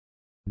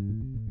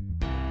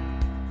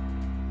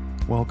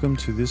Welcome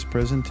to this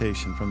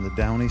presentation from the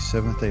Downey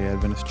Seventh-day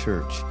Adventist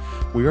Church.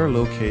 We are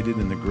located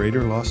in the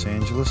greater Los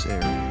Angeles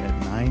area at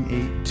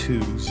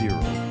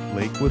 9820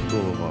 Lakewood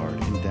Boulevard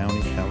in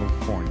Downey,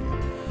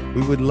 California.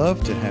 We would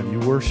love to have you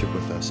worship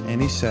with us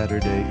any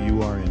Saturday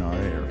you are in our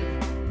area.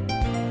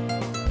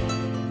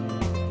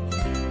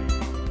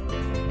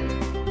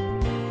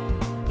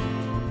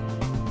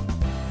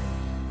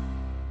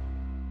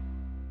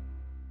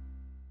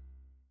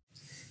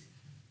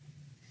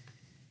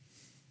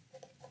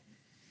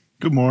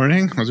 Good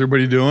morning. How's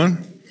everybody doing?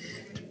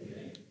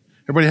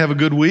 Everybody have a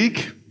good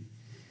week?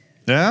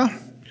 Yeah?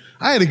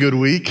 I had a good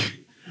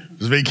week. It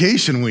was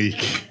vacation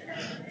week.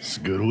 It's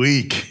a good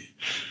week.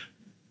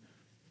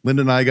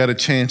 Linda and I got a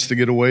chance to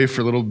get away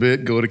for a little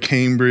bit, go to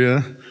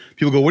Cambria.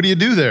 People go, what do you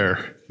do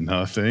there?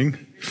 Nothing.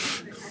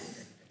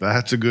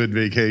 That's a good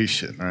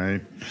vacation,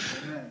 right?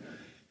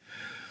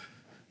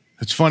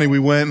 It's funny, we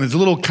went, it's a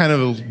little kind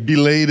of a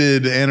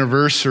belated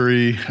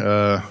anniversary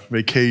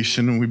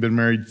vacation. We've been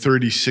married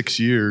 36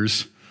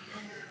 years.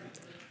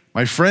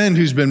 My friend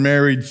who's been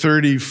married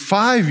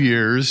 35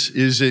 years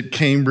is at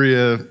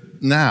Cambria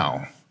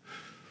now.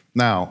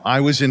 Now,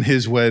 I was in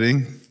his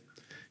wedding.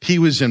 He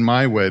was in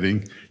my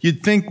wedding.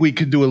 You'd think we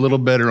could do a little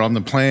better on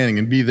the planning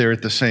and be there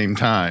at the same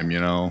time,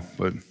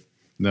 but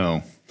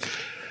no.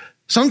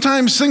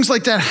 Sometimes things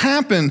like that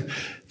happen.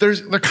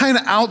 They're kind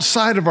of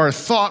outside of our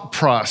thought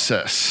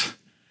process,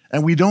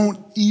 and we don't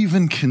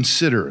even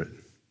consider it.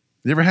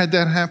 You ever had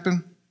that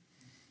happen?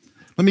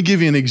 Let me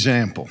give you an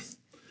example.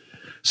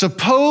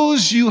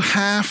 Suppose you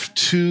have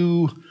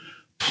to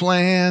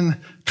plan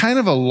kind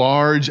of a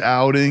large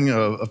outing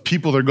of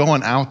people that are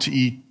going out to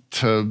eat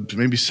to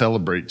maybe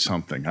celebrate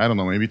something. I don't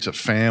know, maybe it's a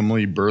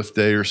family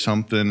birthday or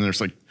something, and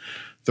there's like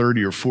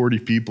 30 or 40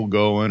 people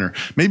going, or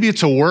maybe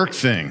it's a work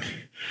thing.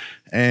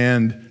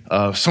 And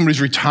somebody's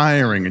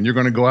retiring and you're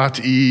going to go out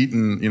to eat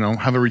and,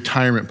 have a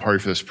retirement party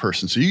for this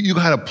person. So you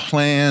got to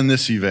plan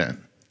this event.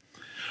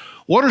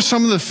 What are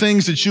some of the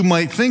things that you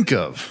might think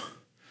of?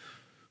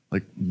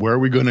 Like, where are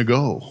we going to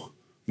go?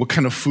 What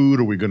kind of food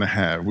are we going to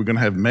have? We're going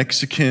to have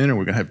Mexican, or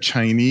we're going to have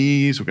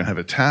Chinese, we're going to have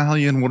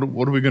Italian.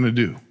 What are we going to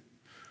do?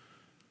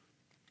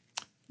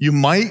 You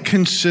might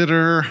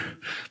consider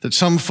that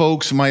some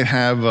folks might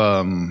have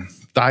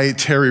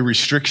dietary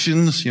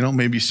restrictions,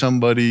 maybe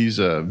somebody's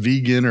a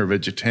vegan or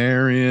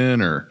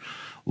vegetarian or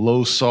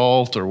low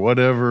salt or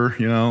whatever,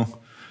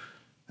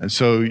 And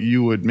so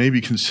you would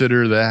maybe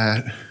consider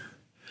that.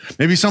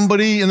 Maybe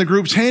somebody in the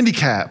group's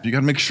handicapped. You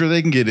got to make sure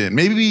they can get in.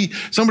 Maybe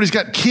somebody's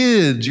got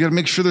kids. You got to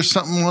make sure there's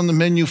something on the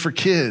menu for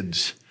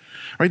kids.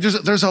 Right?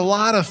 There's a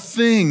lot of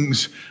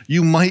things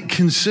you might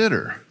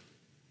consider.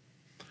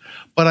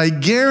 But I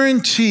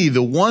guarantee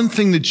the one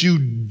thing that you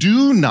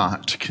do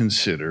not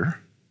consider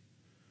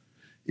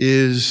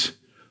is,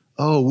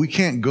 we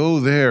can't go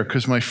there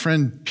because my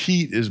friend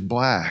Pete is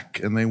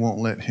black and they won't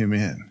let him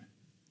in.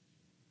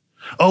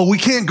 Oh, we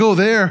can't go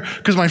there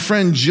because my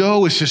friend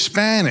Joe is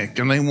Hispanic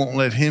and they won't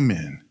let him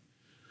in.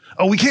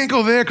 Oh, we can't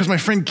go there because my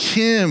friend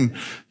Kim,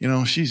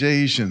 she's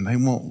Asian. They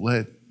won't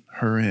let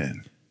her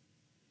in.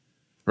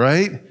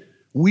 Right?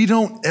 We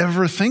don't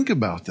ever think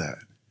about that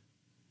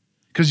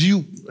because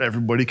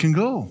everybody can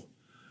go.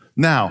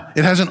 Now,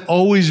 it hasn't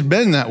always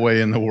been that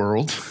way in the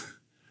world.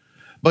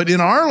 But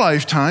in our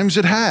lifetimes,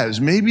 it has.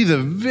 Maybe the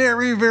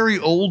very, very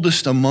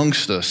oldest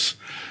amongst us,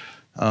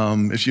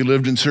 if you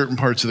lived in certain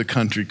parts of the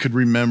country, could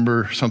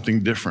remember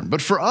something different.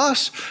 But for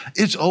us,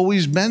 it's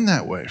always been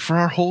that way for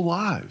our whole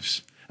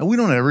lives. And we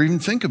don't ever even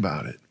think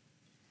about it.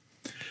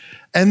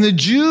 And the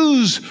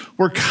Jews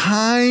were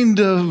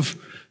kind of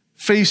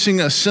facing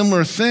a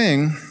similar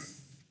thing,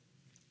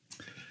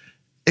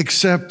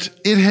 except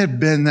it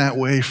had been that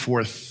way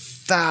for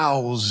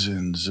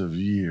thousands of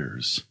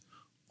years.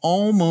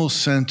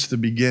 Almost since the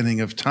beginning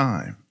of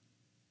time.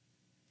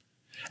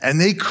 And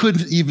they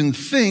couldn't even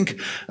think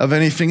of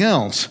anything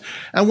else.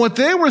 And what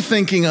they were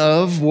thinking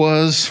of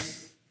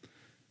was,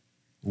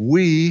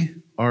 we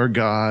are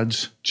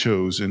God's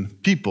chosen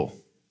people.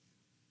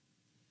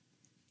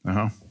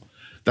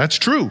 That's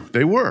true.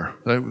 They were.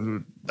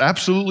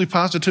 Absolutely,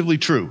 positively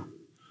true.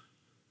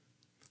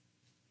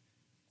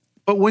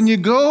 But when you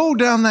go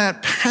down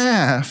that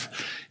path,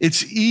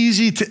 it's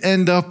easy to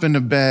end up in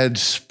a bad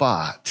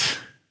spot.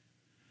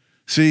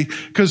 See,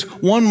 because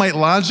one might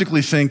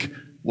logically think,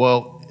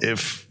 well,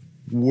 if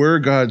we're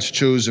God's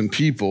chosen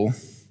people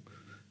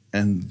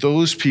and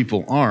those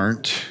people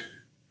aren't,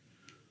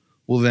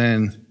 well,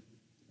 then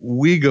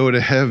we go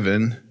to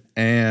heaven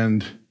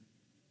and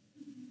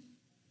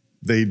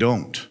they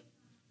don't,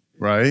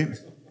 right?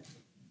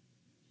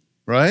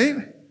 Right?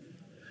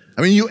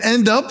 I mean, you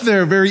end up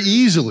there very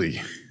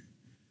easily.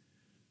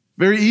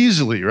 Very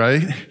easily,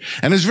 right?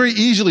 And this very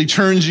easily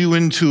turns you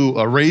into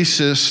a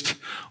racist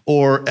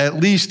or at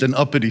least an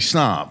uppity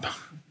snob,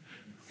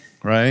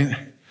 right?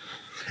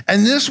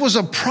 And this was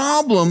a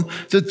problem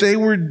that they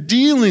were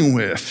dealing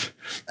with.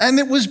 And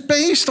it was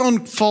based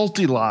on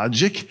faulty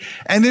logic.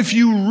 And if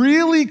you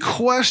really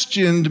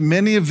questioned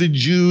many of the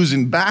Jews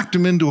and backed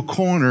them into a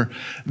corner,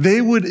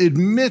 they would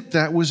admit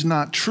that was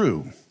not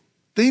true.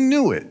 They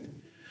knew it.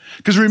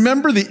 Because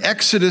remember the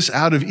Exodus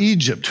out of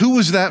Egypt. Who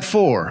was that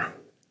for?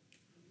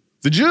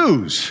 The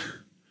Jews.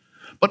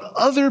 But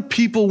other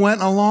people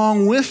went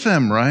along with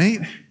them, right?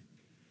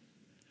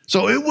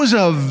 So it was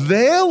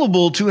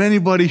available to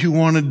anybody who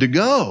wanted to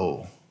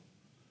go.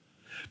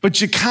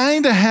 But you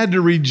kind of had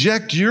to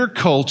reject your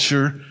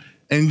culture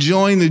and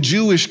join the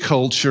Jewish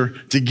culture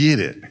to get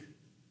it,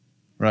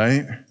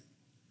 right?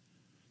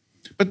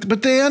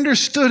 But they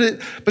understood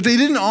it, but they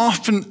didn't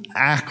often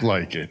act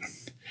like it.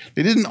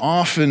 They didn't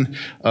often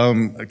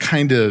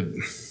kind of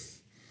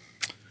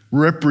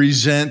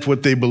represent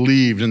what they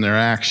believed in their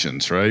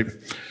actions, right?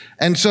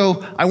 And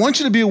so I want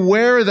you to be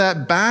aware of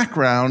that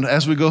background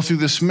as we go through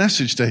this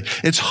message today.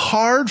 It's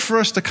hard for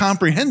us to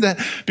comprehend that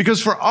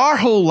because for our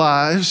whole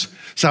lives,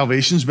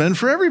 salvation's been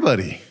for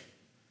everybody,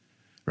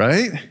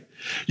 right?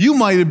 You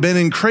might have been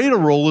in cradle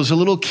roll as a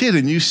little kid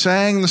and you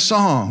sang the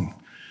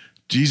song,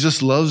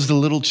 Jesus loves the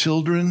little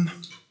children,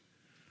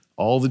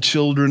 all the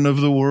children of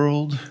the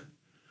world,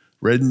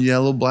 red and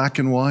yellow, black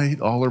and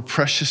white, all are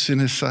precious in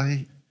his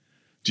sight.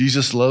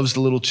 Jesus loves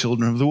the little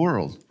children of the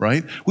world,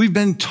 right? We've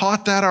been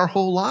taught that our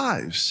whole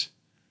lives.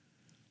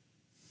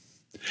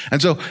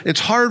 And so it's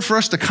hard for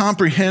us to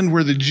comprehend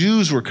where the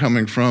Jews were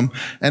coming from,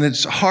 and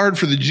it's hard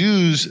for the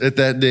Jews at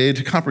that day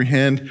to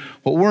comprehend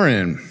what we're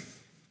in.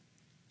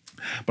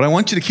 But I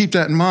want you to keep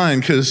that in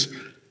mind because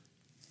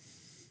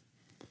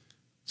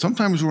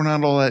sometimes we're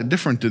not all that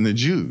different than the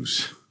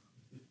Jews.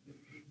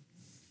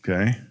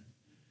 Okay?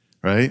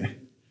 Right?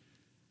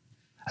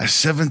 As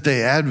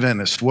Seventh-day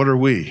Adventists, what are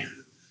we?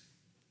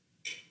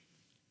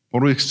 What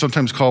do we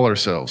sometimes call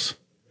ourselves?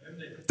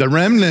 Remnant. The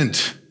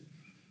remnant.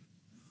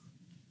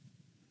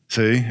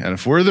 See? And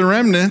if we're the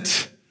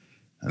remnant,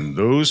 and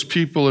those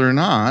people are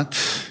not,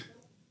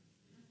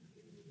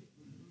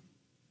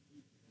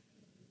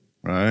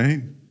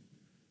 right?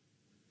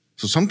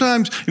 So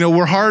sometimes,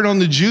 we're hard on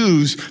the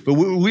Jews, but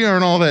we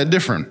aren't all that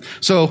different.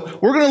 So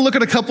we're going to look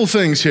at a couple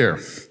things here.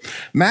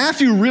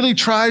 Matthew really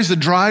tries to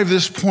drive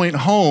this point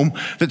home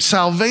that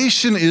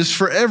salvation is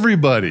for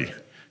everybody,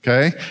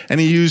 okay? And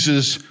he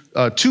uses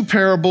two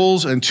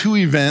parables and two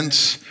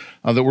events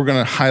that we're going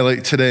to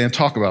highlight today and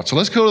talk about. So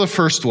let's go to the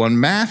first one,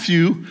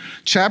 Matthew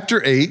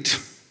chapter 8.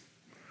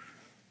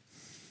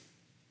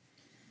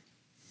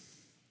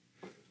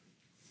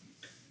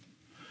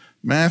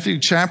 Matthew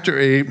chapter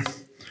 8.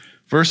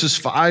 Verses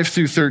 5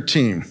 through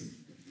 13.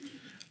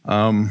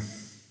 Now,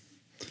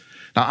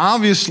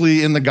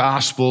 obviously, in the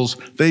Gospels,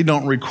 they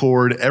don't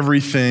record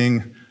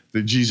everything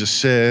that Jesus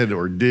said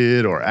or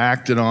did or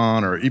acted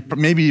on, or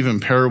maybe even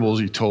parables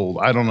he told.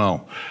 I don't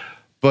know.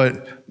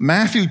 But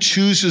Matthew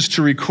chooses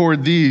to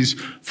record these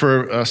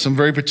for some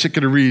very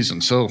particular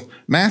reasons. So,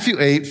 Matthew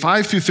 8,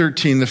 5 through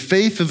 13, the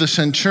faith of the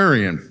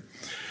centurion.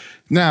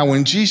 Now,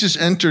 when Jesus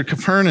entered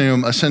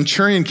Capernaum, a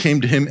centurion came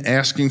to him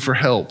asking for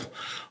help.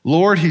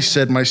 Lord, he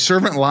said, my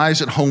servant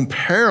lies at home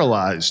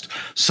paralyzed,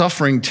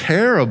 suffering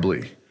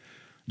terribly.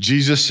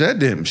 Jesus said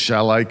to him,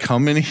 shall I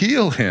come and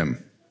heal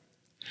him?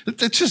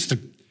 That's just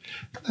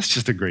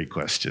a great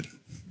question,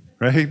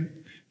 right? The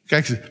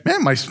guy said,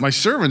 man, my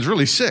servant's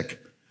really sick.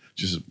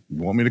 Jesus,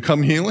 you want me to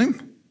come heal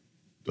him?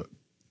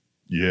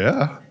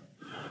 Yeah,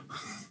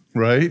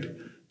 right?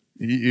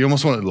 You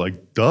almost want to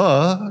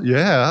duh,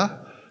 yeah.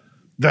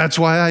 That's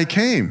why I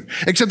came.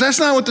 Except that's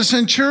not what the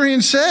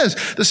centurion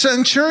says. The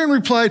centurion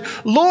replied,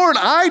 Lord,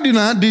 I do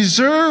not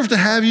deserve to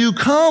have you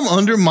come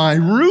under my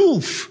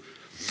roof.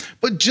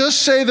 But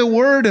just say the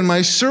word and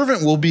my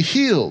servant will be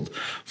healed.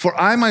 For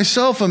I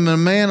myself am a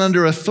man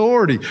under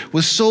authority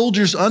with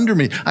soldiers under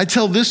me. I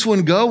tell this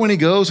one go and he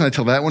goes, and I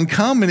tell that one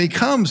come and he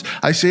comes.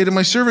 I say to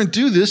my servant,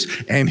 do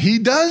this, and he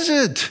does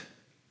it.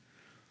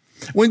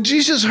 When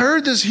Jesus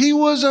heard this, he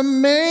was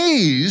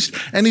amazed,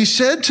 and he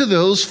said to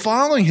those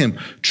following him,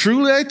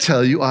 truly I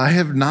tell you, I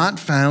have not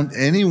found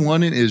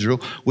anyone in Israel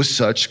with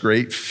such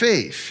great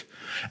faith.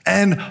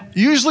 And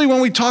usually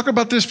when we talk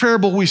about this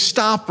parable, we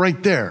stop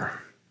right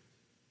there.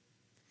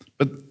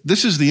 But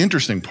this is the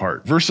interesting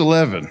part. Verse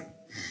 11.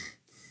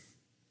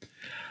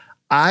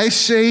 I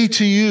say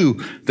to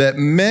you that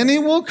many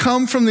will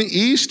come from the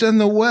east and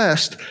the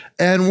west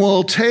and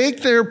will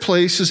take their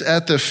places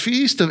at the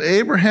feast of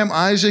Abraham,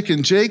 Isaac,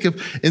 and Jacob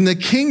in the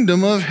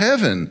kingdom of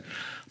heaven.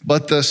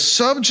 But the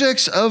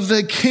subjects of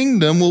the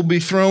kingdom will be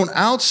thrown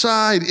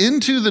outside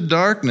into the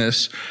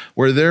darkness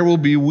where there will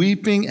be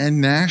weeping and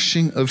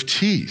gnashing of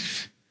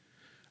teeth.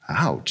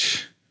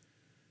 Ouch.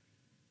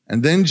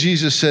 And then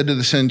Jesus said to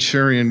the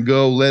centurion,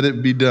 go, let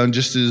it be done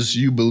just as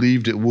you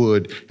believed it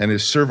would. And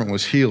his servant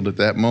was healed at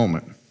that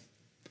moment.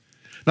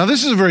 Now,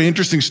 this is a very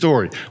interesting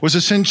story. Was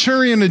a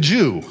centurion a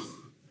Jew?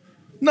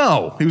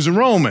 No, he was a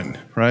Roman,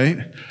 right?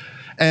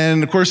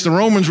 And of course, the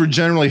Romans were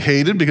generally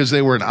hated because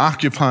they were an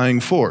occupying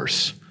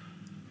force.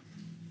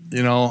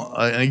 And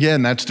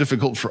again, that's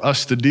difficult for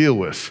us to deal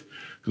with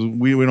because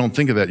we don't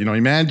think of that.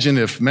 Imagine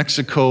if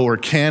Mexico or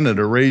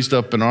Canada raised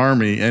up an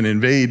army and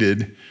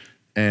invaded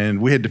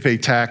and we had to pay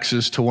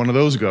taxes to one of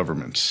those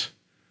governments.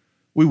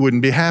 We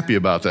wouldn't be happy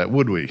about that,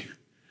 would we?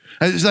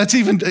 I see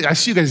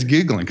you guys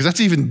giggling, because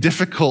that's even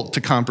difficult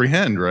to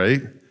comprehend,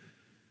 right?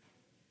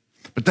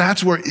 But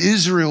that's where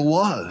Israel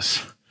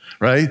was,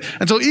 right?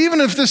 And so even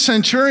if this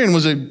centurion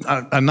was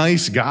a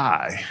nice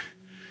guy,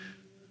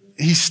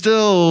 he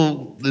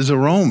still is a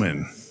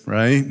Roman,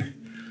 right?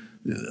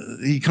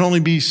 He can only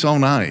be so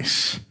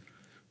nice.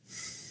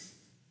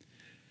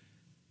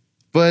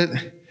 But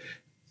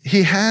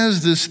he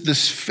has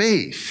this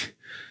faith.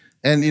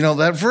 And,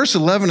 that verse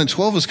 11 and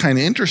 12 is kind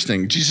of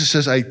interesting. Jesus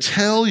says, I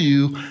tell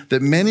you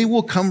that many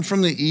will come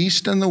from the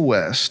east and the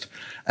west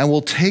and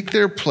will take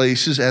their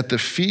places at the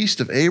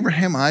feast of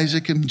Abraham,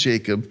 Isaac, and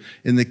Jacob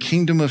in the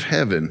kingdom of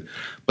heaven.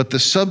 But the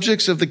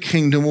subjects of the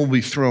kingdom will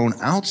be thrown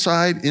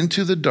outside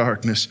into the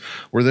darkness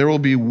where there will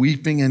be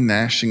weeping and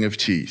gnashing of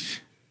teeth.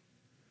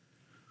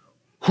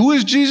 Who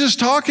is Jesus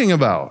talking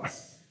about?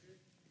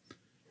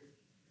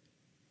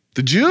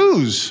 The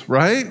Jews,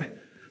 right?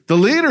 The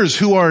leaders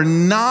who are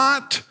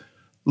not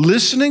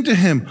listening to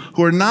him,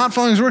 who are not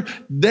following his word,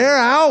 they're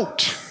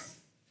out.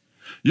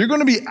 You're going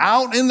to be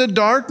out in the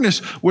darkness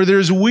where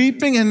there's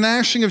weeping and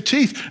gnashing of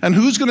teeth. And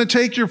who's going to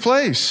take your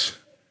place?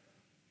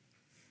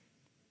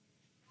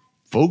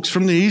 Folks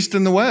from the east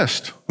and the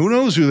west. Who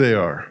knows who they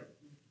are?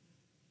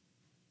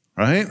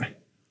 Right?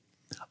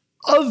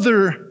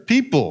 Other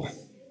people.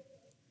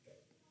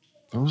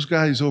 Those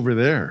guys over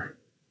there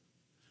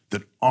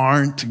that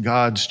aren't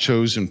God's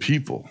chosen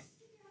people.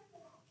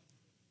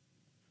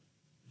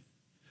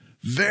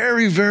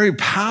 Very, very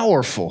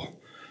powerful.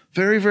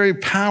 Very, very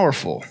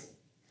powerful.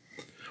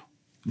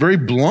 Very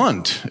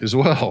blunt as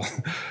well.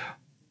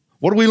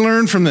 What do we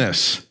learn from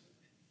this?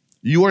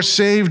 You are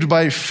saved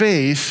by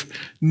faith,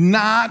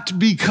 not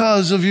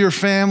because of your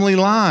family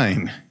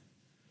line.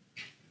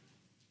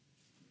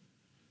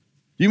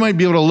 You might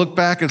be able to look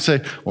back and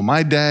say, well,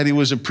 my daddy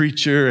was a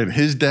preacher, and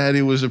his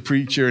daddy was a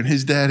preacher, and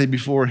his daddy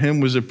before him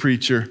was a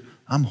preacher.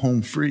 I'm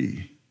home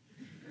free.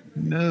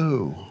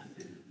 No.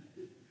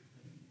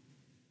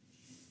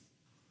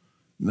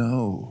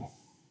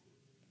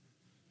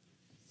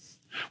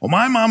 Well,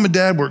 my mom and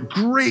dad were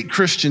great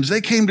Christians.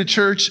 They came to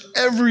church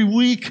every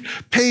week,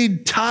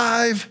 paid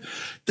tithe.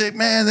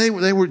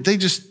 They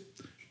just,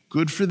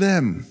 good for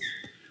them.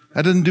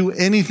 That doesn't do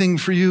anything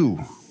for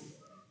you.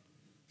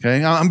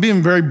 Okay, I'm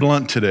being very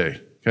blunt today.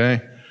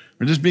 Okay,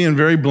 we're just being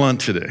very blunt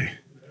today.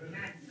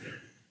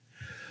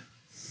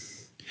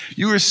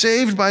 You are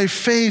saved by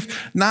faith,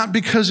 not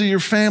because of your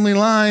family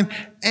line,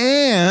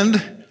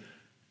 and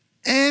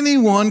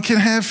anyone can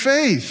have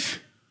faith,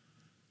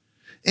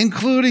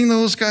 including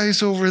those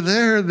guys over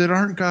there that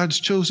aren't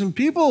God's chosen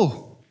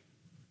people.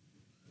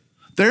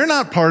 They're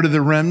not part of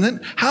the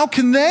remnant. How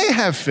can they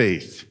have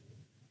faith?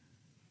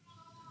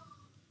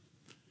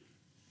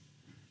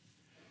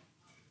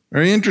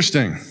 Very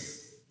interesting.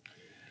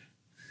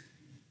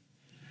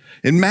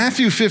 In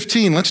Matthew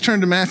 15, let's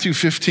turn to Matthew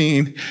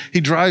 15. He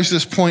drives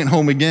this point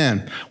home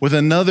again with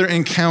another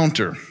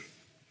encounter.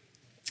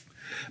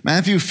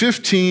 Matthew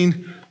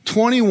 15,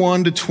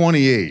 21 to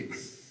 28.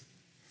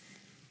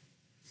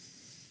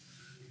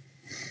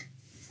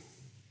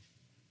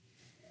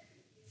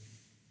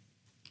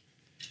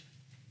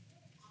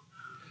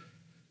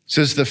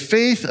 Says, the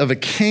faith of a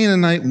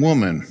Canaanite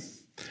woman.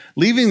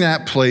 Leaving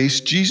that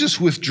place, Jesus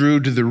withdrew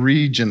to the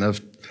region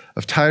of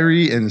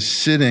Tyre and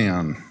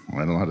Sidon. I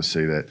don't know how to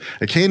say that.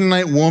 A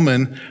Canaanite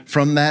woman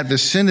from that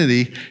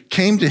vicinity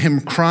came to him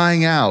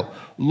crying out,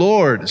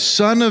 Lord,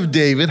 Son of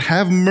David,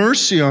 have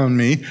mercy on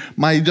me.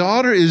 My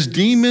daughter is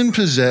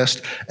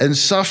demon-possessed and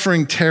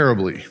suffering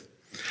terribly.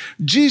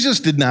 Jesus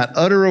did not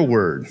utter a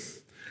word.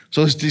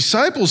 So his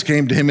disciples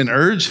came to him and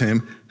urged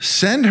him,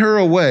 send her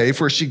away,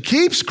 for she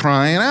keeps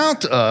crying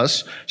out to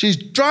us. She's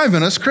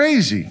driving us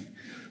crazy.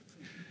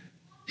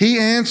 He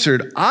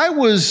answered, I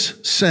was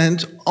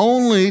sent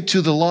only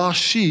to the lost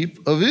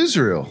sheep of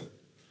Israel.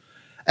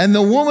 And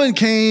the woman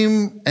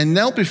came and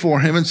knelt before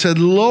him and said,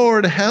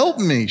 Lord, help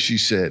me, she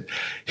said.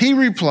 He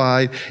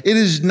replied, it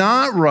is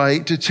not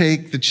right to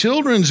take the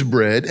children's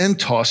bread and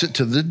toss it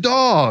to the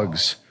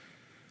dogs.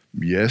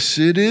 Yes,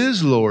 it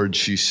is, Lord,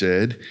 she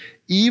said.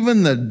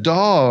 Even the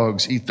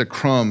dogs eat the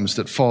crumbs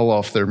that fall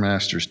off their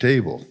master's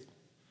table.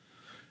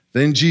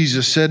 Then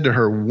Jesus said to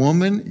her,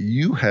 Woman,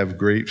 you have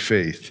great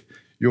faith.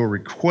 Your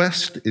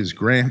request is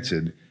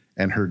granted.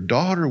 And her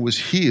daughter was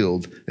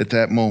healed at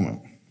that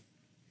moment.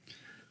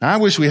 Now, I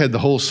wish we had the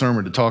whole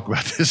sermon to talk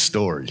about this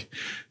story,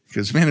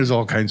 because, man, there's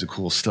all kinds of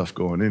cool stuff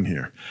going in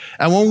here.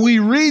 And when we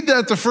read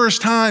that the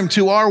first time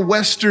to our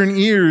Western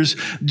ears,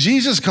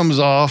 Jesus comes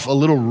off a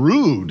little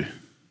rude.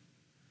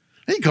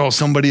 He calls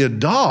somebody a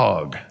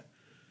dog,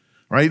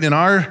 right? In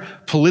our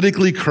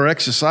politically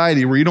correct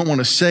society where you don't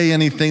want to say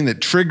anything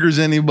that triggers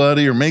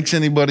anybody or makes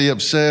anybody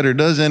upset or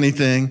does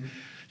anything,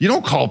 you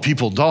don't call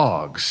people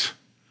dogs,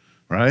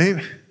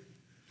 right?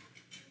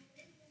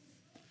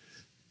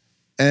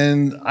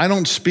 And I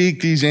don't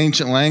speak these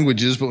ancient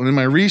languages, but in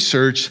my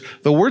research,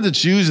 the word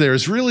that's used there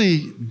is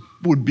really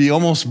would be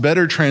almost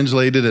better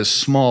translated as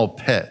small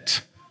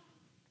pet.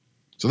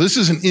 So this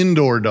is an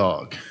indoor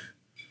dog.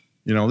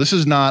 This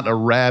is not a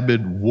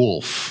rabid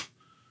wolf.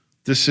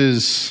 This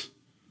is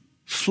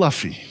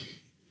fluffy.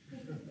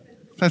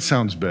 That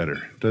sounds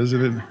better,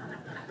 doesn't it?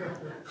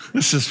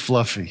 This is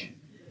Fluffy.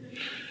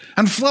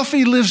 And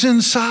Fluffy lives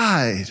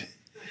inside.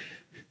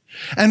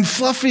 And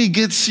Fluffy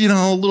gets,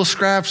 little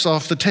scraps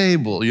off the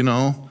table,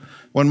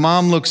 When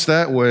mom looks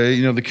that way,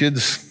 the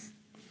kids,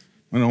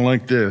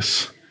 like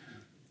this.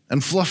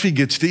 And Fluffy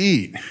gets to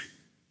eat,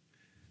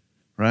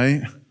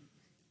 right?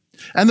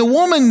 And the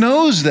woman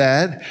knows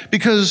that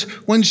because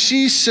when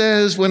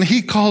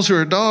he calls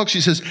her a dog,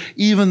 she says,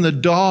 even the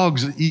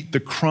dogs eat the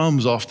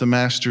crumbs off the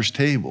master's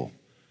table.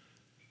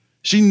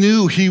 She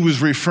knew he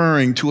was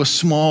referring to a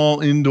small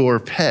indoor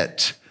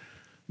pet,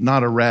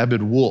 not a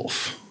rabid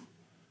wolf,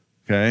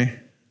 okay?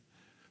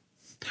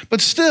 But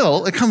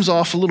still, it comes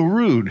off a little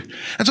rude.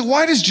 And so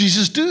why does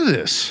Jesus do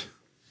this?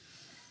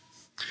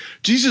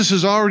 Jesus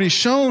has already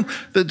shown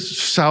that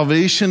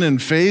salvation and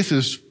faith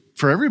is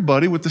for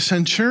everybody with the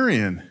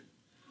centurion.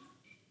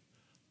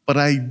 But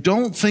I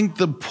don't think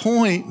the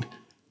point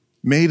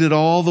made it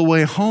all the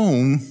way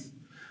home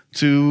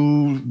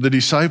to the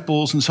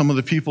disciples and some of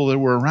the people that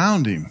were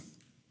around him.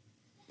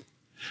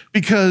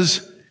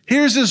 Because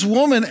here's this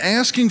woman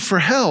asking for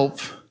help,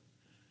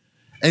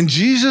 and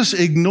Jesus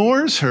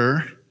ignores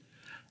her,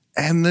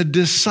 and the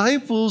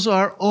disciples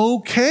are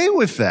okay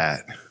with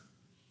that.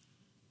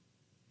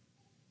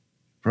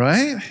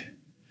 Right?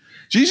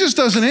 Jesus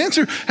doesn't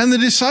answer, and the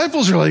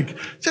disciples are like,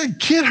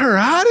 get her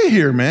out of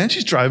here, man.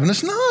 She's driving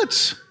us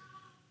nuts.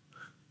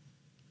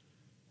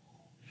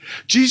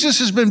 Jesus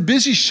has been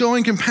busy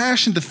showing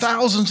compassion to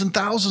thousands and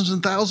thousands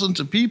and thousands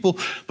of people,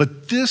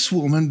 but this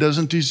woman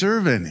doesn't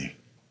deserve any.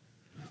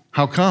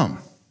 How come?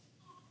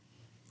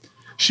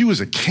 She was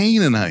a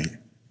Canaanite.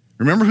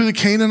 Remember who the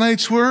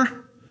Canaanites were?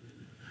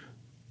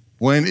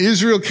 When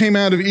Israel came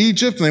out of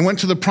Egypt and they went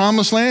to the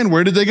promised land,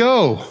 where did they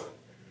go?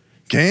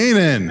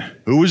 Canaan.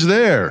 Who was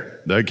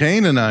there? The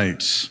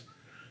Canaanites.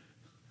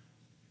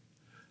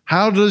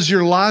 How does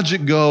your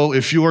logic go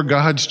if you are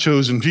God's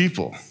chosen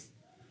people?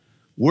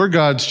 We're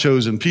God's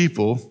chosen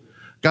people.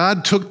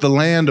 God took the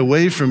land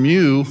away from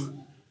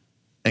you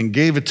and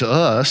gave it to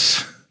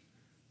us.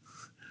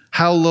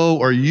 How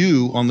low are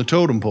you on the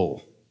totem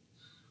pole?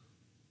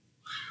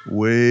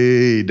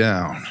 Way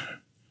down,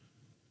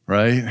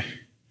 right?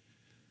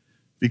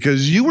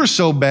 Because you were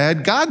so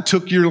bad, God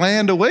took your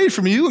land away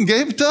from you and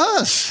gave it to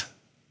us.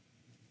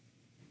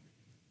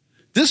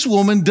 This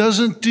woman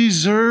doesn't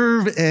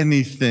deserve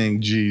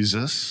anything,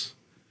 Jesus.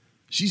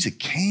 She's a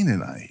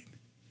Canaanite.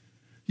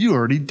 You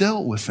already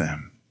dealt with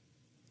them.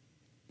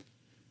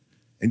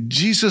 And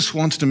Jesus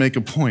wants to make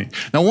a point.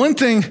 Now, one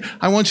thing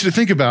I want you to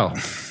think about.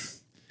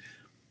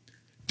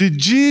 Did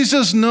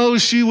Jesus know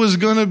she was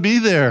going to be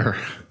there?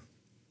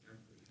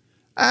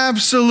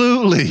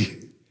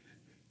 Absolutely.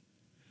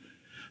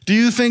 Do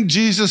you think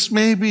Jesus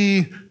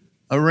maybe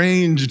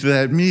arranged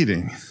that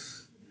meeting?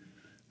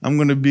 I'm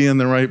going to be in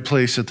the right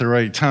place at the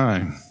right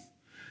time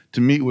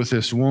to meet with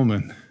this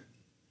woman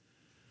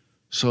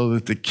so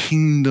that the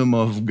kingdom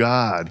of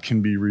God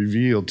can be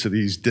revealed to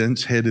these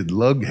dense-headed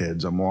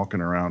lugheads I'm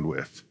walking around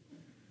with.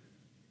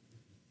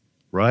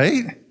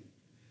 Right?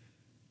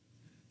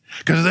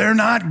 Because they're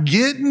not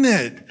getting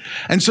it.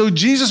 And so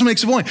Jesus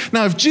makes a point.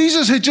 Now, if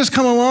Jesus had just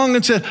come along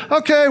and said,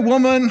 okay,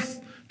 woman,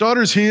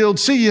 daughter's healed,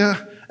 see ya,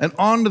 and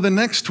on to the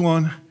next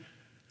one,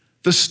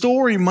 the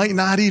story might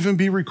not even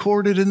be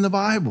recorded in the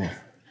Bible.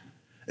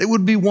 It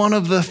would be one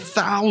of the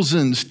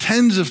thousands,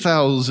 tens of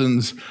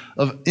thousands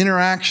of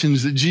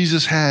interactions that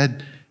Jesus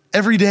had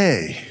every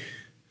day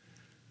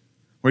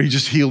where he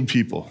just healed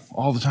people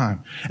all the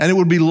time. And it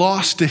would be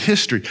lost to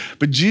history.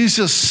 But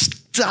Jesus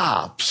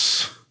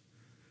stops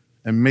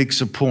and makes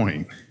a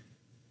point.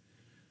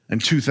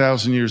 And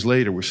 2,000 years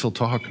later, we're still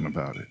talking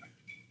about it.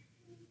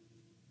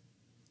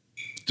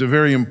 It's a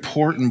very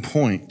important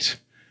point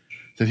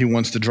that he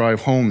wants to drive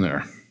home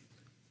there.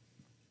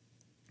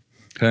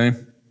 Okay?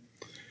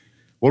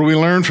 What do we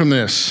learn from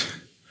this?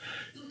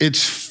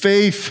 It's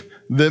faith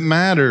that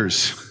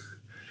matters.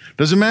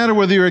 Doesn't matter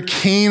whether you're a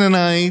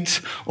Canaanite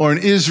or an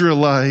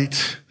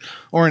Israelite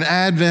or an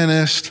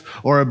Adventist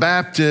or a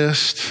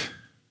Baptist.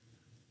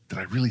 Did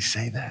I really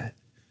say that?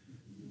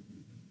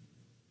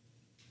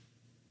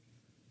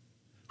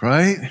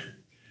 Right?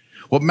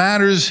 What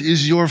matters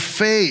is your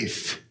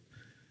faith.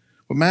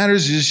 What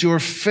matters is your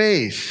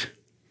faith.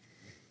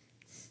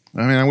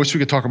 I mean, I wish we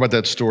could talk about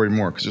that story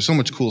more because there's so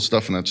much cool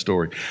stuff in that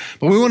story.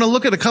 But we want to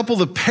look at a couple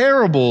of the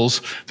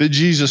parables that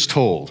Jesus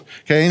told.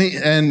 Okay,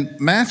 and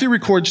Matthew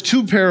records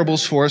two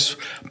parables for us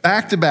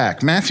back to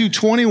back. Matthew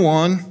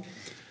 21,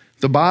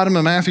 the bottom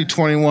of Matthew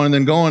 21, and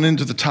then going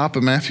into the top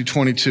of Matthew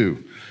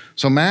 22.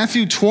 So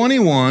Matthew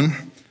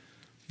 21,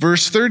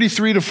 verse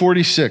 33 to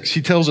 46,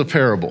 he tells a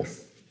parable.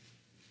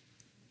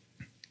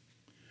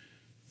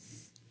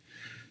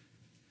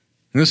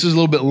 And this is a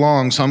little bit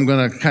long, so I'm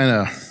going to kind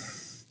of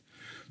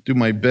do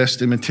my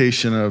best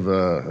imitation of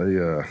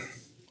a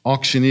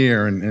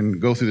auctioneer and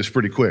go through this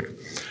pretty quick.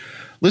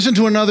 Listen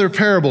to another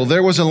parable.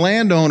 There was a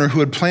landowner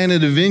who had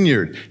planted a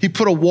vineyard. He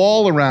put a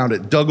wall around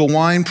it, dug a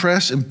wine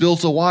press, and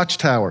built a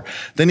watchtower.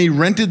 Then he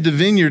rented the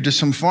vineyard to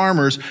some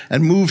farmers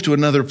and moved to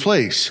another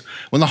place.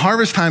 When the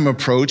harvest time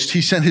approached,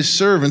 he sent his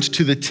servants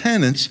to the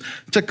tenants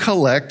to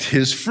collect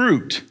his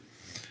fruit.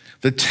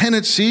 The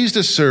tenants seized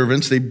the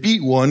servants, they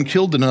beat one,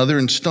 killed another,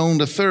 and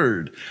stoned a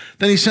third.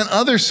 Then he sent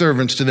other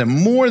servants to them,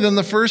 more than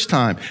the first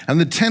time, and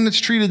the tenants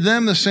treated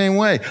them the same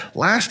way.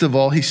 Last of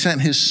all, he sent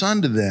his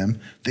son to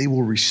them. They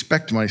will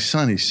respect my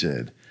son, he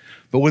said.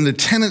 But when the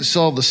tenants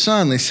saw the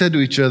son, they said to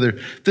each other,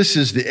 this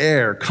is the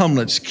heir. Come,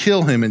 let's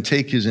kill him and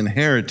take his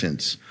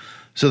inheritance.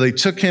 So they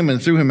took him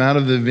and threw him out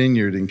of the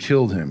vineyard and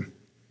killed him.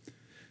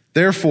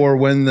 Therefore,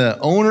 when the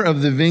owner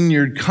of the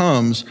vineyard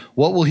comes,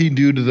 what will he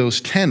do to those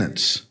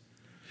tenants?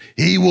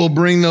 He will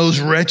bring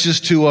those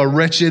wretches to a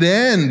wretched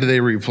end,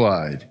 they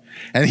replied.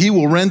 And he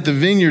will rent the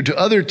vineyard to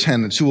other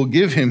tenants who will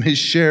give him his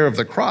share of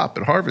the crop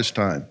at harvest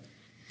time.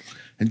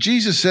 And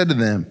Jesus said to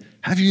them,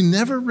 have you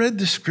never read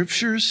the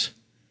scriptures?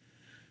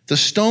 The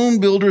stone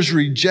builders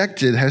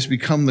rejected has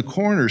become the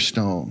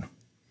cornerstone.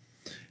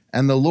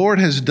 And the Lord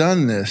has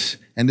done this,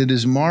 and it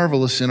is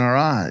marvelous in our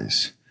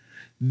eyes.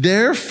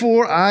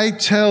 Therefore, I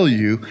tell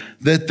you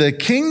that the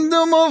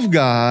kingdom of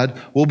God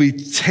will be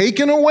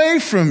taken away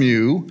from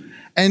you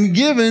and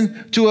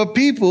given to a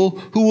people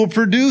who will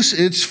produce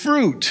its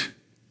fruit.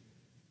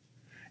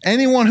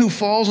 Anyone who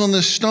falls on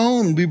this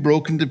stone will be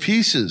broken to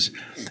pieces.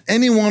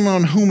 Anyone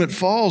on whom it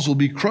falls will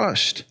be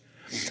crushed.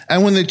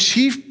 And when the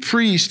chief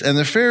priest and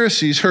the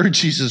Pharisees heard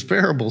Jesus'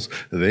 parables,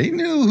 they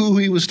knew who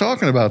he was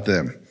talking about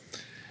them.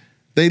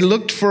 They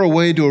looked for a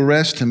way to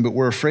arrest him, but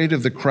were afraid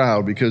of the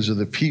crowd because of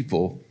the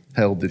people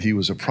held that he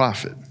was a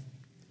prophet.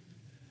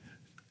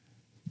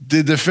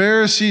 Did the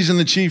Pharisees and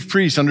the chief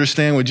priests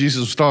understand what Jesus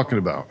was talking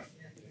about?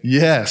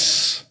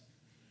 Yes.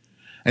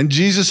 And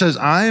Jesus says,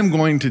 I am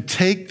going to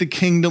take the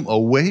kingdom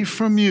away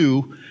from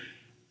you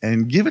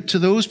and give it to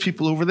those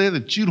people over there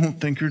that you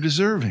don't think are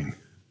deserving.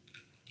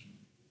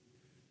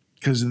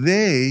 Because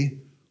they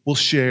will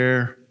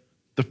share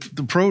the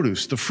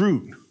produce, the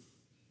fruit.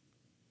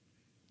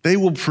 They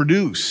will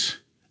produce,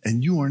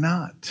 and you are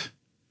not.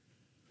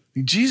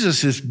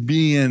 Jesus is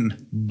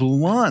being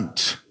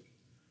blunt,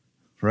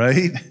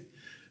 right?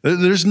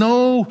 There's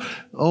no,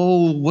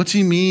 what's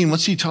he mean?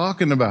 What's he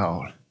talking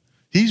about?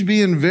 He's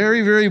being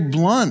very, very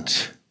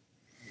blunt.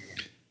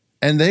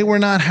 And they were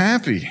not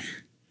happy.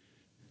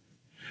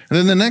 And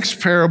then the next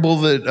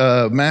parable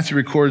that Matthew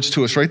records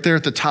to us, right there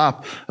at the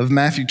top of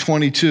Matthew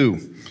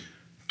 22,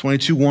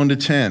 1 to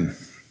 10.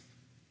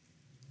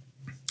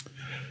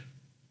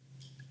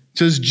 It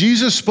says,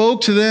 Jesus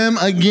spoke to them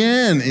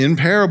again in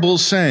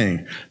parables,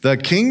 saying, the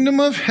kingdom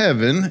of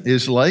heaven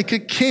is like a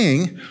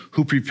king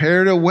who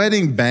prepared a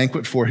wedding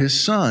banquet for his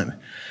son.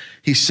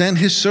 He sent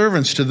his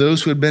servants to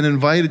those who had been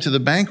invited to the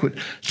banquet,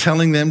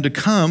 telling them to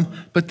come,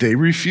 but they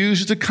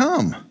refused to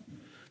come.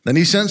 Then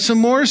he sent some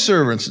more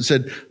servants and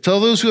said, tell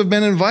those who have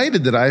been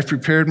invited that I have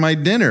prepared my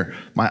dinner.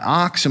 My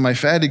ox and my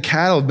fatted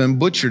cattle have been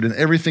butchered and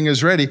everything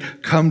is ready.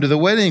 Come to the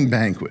wedding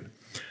banquet.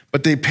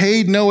 But they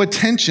paid no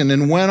attention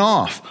and went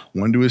off,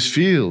 one to his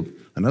field,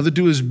 another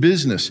to his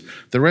business.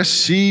 The rest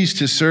seized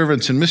his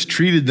servants and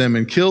mistreated them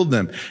and killed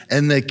them.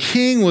 And the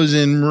king was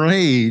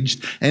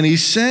enraged, and he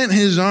sent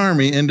his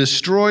army and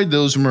destroyed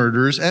those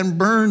murderers and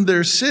burned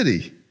their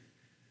city.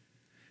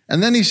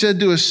 And then he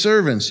said to his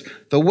servants,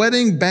 the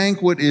wedding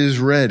banquet is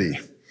ready,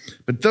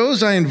 but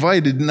those I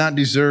invited did not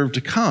deserve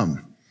to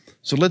come.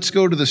 So let's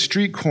go to the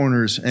street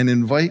corners and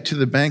invite to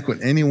the banquet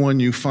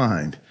anyone you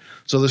find.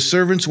 So the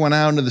servants went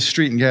out into the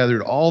street and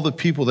gathered all the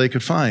people they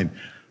could find,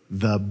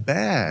 the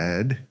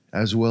bad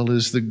as well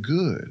as the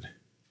good.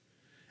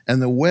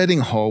 And the wedding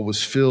hall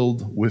was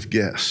filled with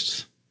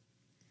guests.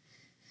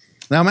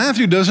 Now,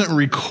 Matthew doesn't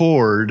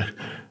record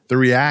the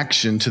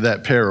reaction to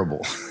that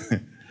parable.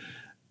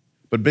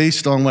 But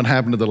based on what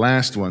happened to the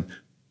last one,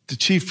 the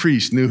chief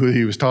priest knew who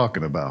he was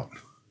talking about,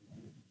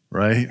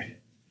 right?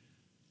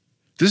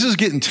 This is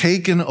getting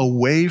taken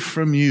away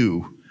from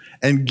you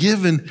and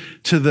given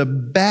to the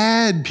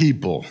bad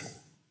people,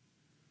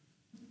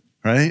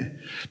 right?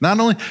 Not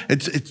only,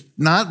 it's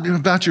not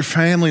about your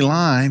family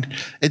line.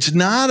 It's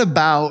not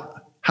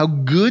about how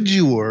good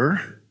you were.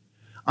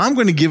 I'm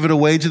going to give it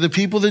away to the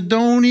people that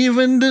don't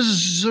even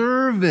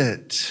deserve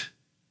it.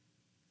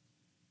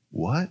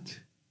 What?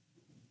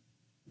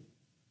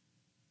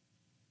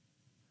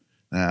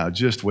 Now,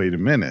 just wait a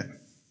minute.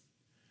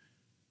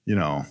 You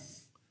know,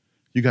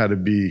 you got to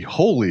be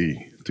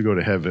holy to go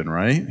to heaven,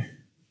 right?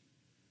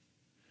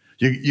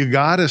 You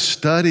got to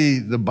study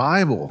the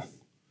Bible.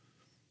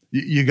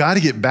 You got to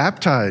get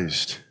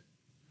baptized.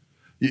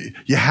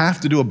 You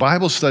have to do a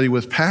Bible study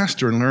with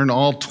pastor and learn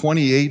all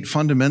 28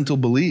 fundamental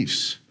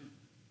beliefs.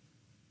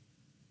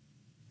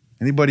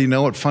 Anybody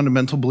know what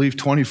fundamental belief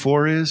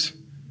 24 is?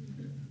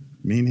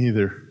 Me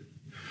neither.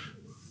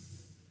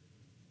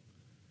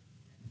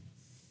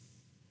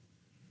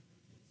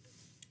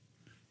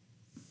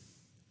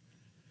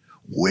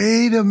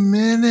 Wait a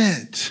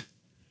minute.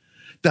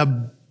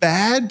 The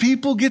bad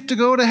people get to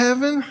go to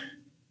heaven?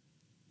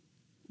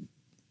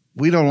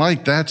 we don't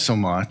like that so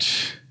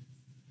much.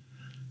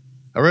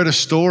 I read a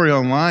story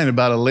online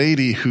about a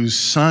lady whose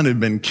son had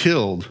been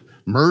killed,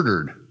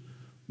 murdered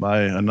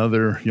by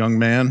another young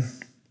man.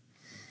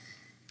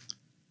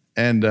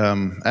 And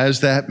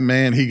as that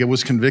man, he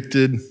was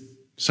convicted,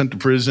 sent to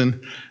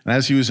prison. And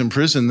as he was in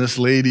prison, this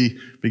lady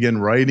began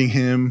writing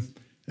him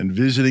and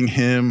visiting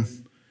him,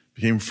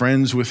 became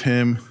friends with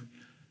him.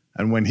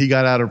 And when he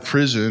got out of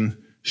prison,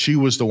 she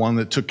was the one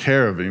that took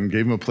care of him,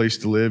 gave him a place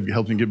to live,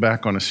 helped him get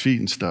back on his feet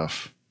and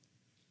stuff.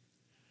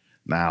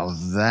 Now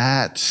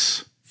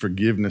that's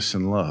forgiveness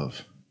and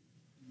love.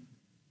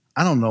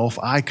 I don't know if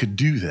I could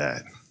do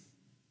that.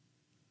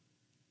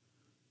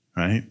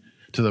 Right?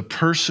 To the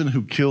person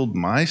who killed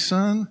my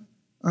son?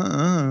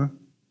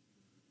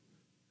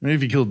 Maybe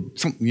if he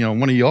killed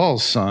one of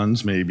y'all's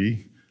sons,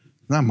 maybe.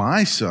 Not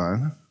my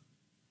son.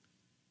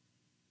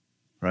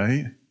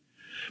 Right?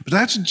 But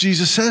that's what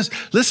Jesus says.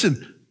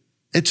 Listen,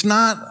 it's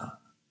not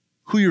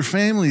who your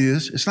family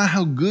is. It's not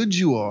how good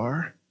you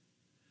are.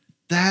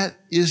 That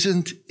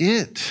isn't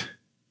it.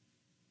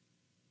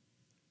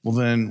 Well,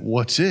 then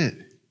what's it?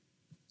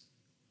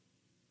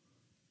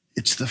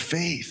 It's the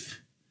faith.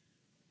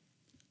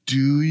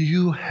 Do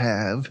you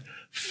have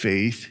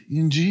faith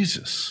in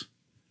Jesus?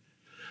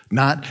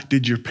 Not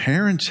did your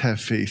parents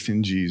have faith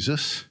in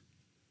Jesus?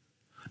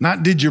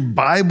 Not did your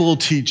Bible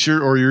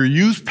teacher or your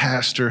youth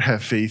pastor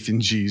have faith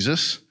in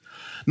Jesus?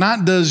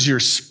 Not does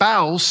your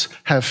spouse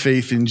have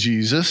faith in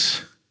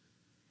Jesus?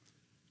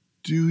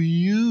 Do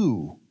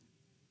you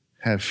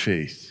have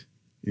faith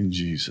in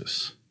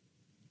Jesus?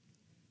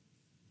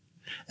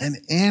 And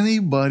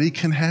anybody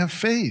can have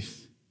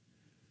faith.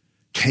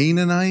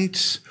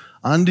 Canaanites,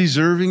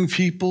 undeserving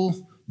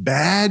people,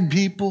 bad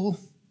people,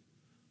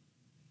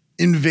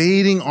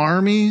 invading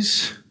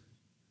armies,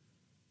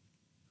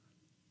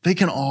 they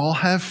can all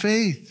have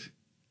faith.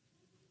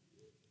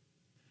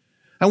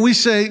 And we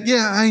say,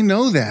 yeah, I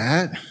know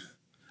that.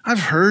 I've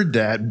heard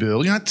that,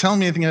 Bill. You're not telling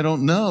me anything I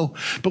don't know.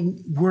 But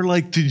we're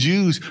like the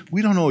Jews.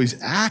 We don't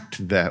always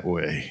act that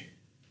way.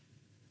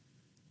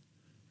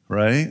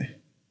 Right?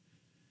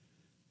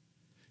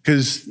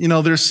 Because,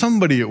 there's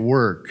somebody at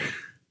work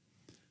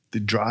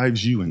that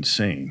drives you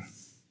insane.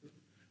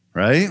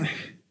 Right?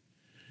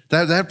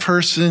 That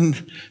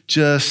person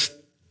just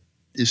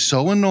is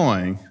so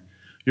annoying.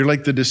 You're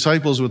like the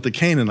disciples with the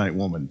Canaanite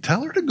woman.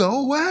 Tell her to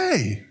go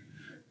away.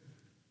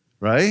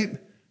 Right?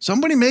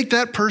 Somebody make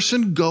that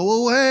person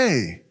go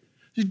away.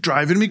 You're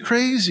driving me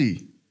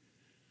crazy.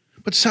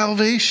 But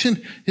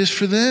salvation is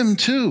for them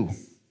too.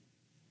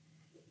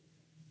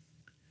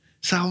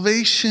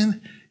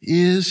 Salvation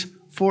is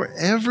for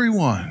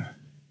everyone.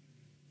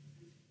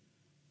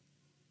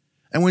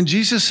 And when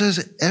Jesus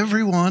says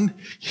everyone,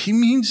 he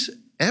means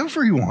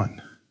everyone.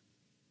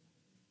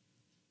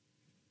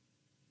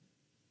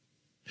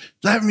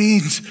 That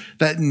means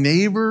that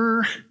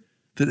neighbor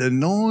that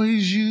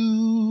annoys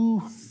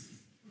you.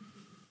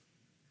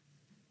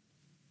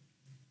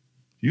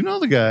 You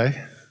know the guy.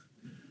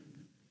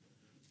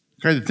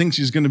 The guy that thinks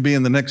he's going to be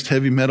in the next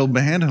heavy metal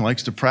band and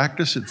likes to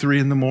practice at 3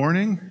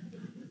 a.m.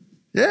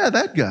 Yeah,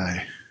 that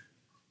guy.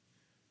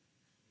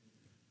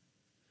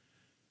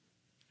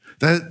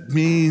 That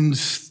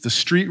means the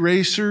street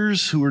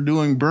racers who are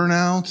doing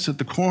burnouts at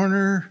the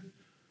corner,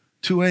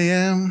 2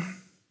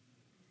 a.m.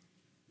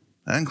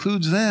 That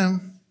includes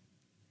them.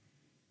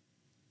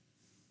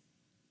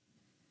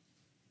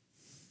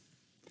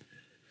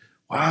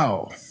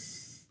 Wow.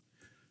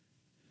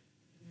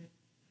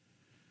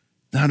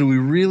 Now, do we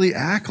really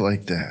act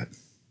like that?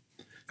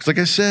 Because like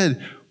I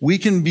said, we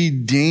can be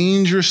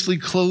dangerously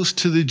close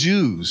to the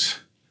Jews.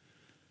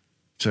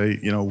 Say,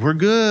 we're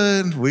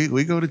good.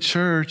 We go to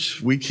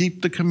church. We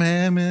keep the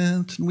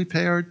commandments and we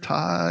pay our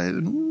tithe.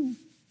 And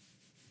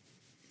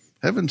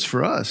heaven's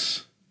for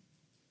us.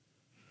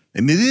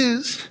 And it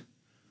is.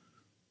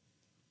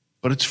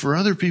 But it's for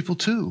other people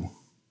too.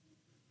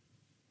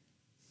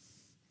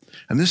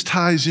 And this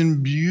ties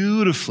in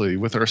beautifully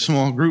with our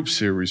small group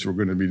series we're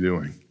going to be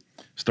doing,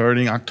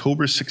 starting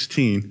October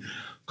 16,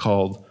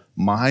 called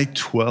My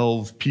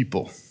 12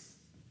 People.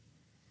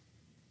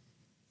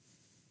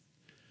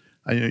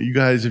 You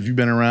guys, if you've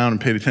been around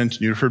and paid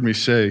attention, you've heard me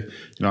say,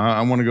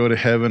 I want to go to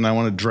heaven. I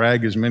want to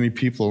drag as many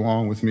people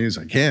along with me as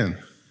I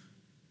can.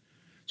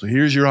 So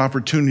here's your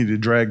opportunity to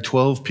drag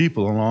 12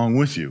 people along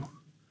with you.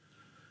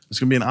 It's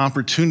going to be an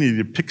opportunity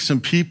to pick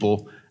some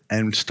people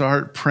and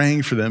start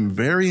praying for them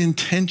very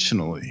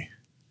intentionally.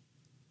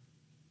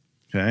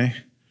 Okay?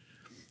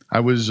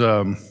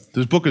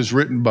 This book is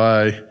written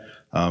by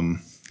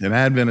an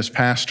Adventist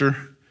pastor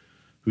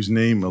whose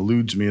name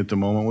eludes me at the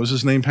moment. What was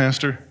his name,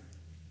 Pastor?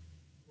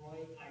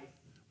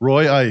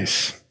 Roy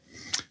Ice.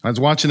 I was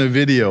watching a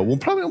video. We'll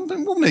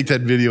make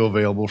that video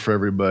available for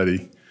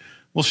everybody.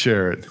 We'll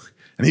share it.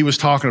 And he was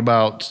talking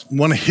about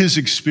one of his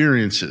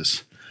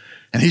experiences.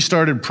 And he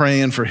started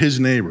praying for his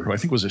neighbor, who I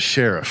think was a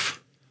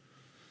sheriff.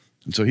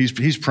 And so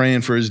he's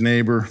praying for his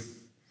neighbor.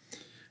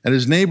 And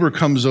his neighbor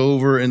comes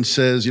over and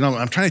says,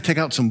 I'm trying to take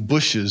out some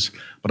bushes,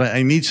 but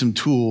I need some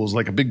tools,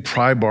 like a big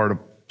pry bar to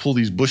pull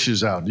these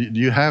bushes out. Do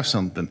you have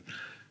something?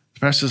 The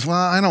pastor says, well,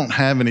 I don't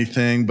have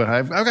anything, but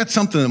I've got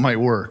something that might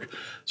work.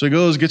 So he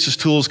goes, gets his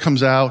tools,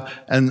 comes out,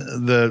 and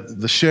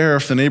the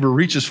sheriff, the neighbor,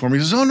 reaches for him. He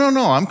says, oh,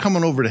 no, I'm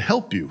coming over to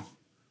help you.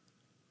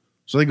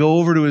 So they go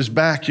over to his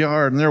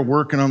backyard, and they're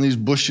working on these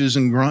bushes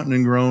and grunting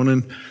and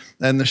groaning.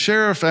 And the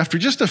sheriff, after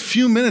just a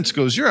few minutes,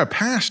 goes, you're a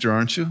pastor,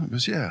 aren't you? He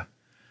goes, yeah.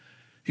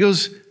 He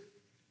goes,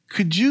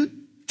 could you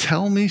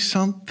tell me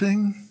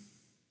something?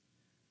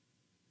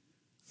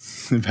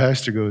 The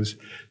pastor goes,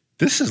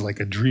 this is like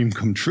a dream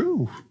come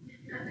true.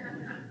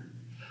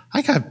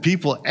 I got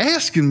people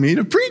asking me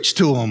to preach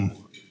to them,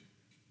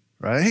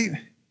 right?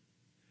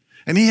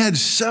 And he had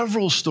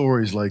several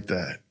stories like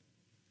that.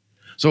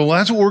 So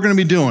that's what we're going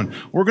to be doing.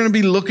 We're going to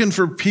be looking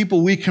for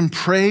people we can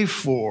pray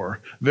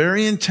for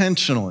very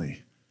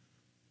intentionally,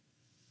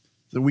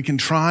 that we can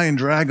try and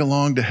drag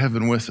along to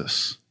heaven with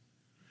us.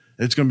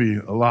 It's going to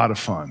be a lot of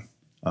fun.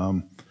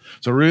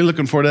 So really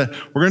looking forward to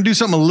that. We're going to do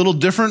something a little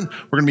different.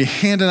 We're going to be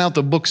handing out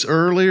the books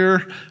earlier,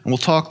 and we'll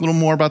talk a little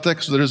more about that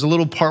because there's a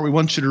little part we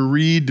want you to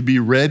read to be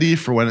ready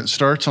for when it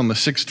starts on the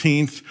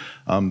 16th.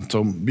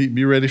 So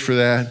be ready for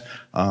that.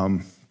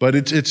 But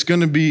it's going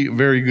to be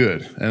very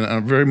good, and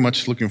I'm very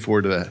much looking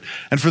forward to that.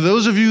 And for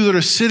those of you that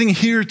are sitting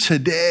here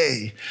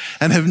today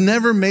and have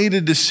never made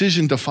a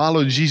decision to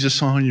follow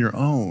Jesus on your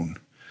own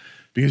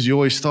because you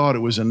always thought it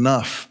was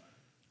enough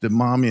that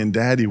mommy and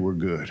daddy were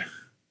good,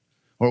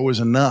 or it was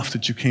enough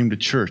that you came to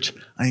church,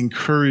 I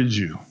encourage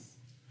you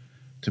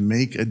to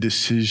make a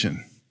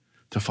decision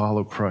to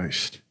follow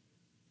Christ.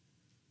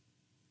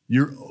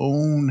 Your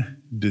own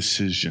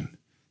decision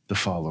to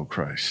follow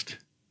Christ.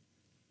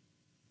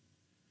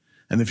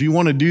 And if you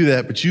want to do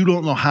that, but you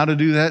don't know how to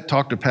do that,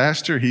 talk to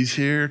Pastor. He's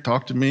here.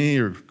 Talk to me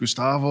or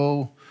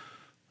Gustavo,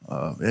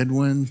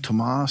 Edwin,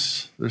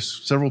 Tomas.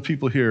 There's several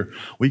people here.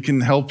 We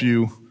can help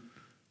you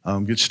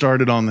get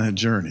started on that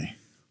journey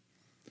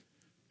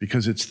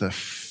because it's the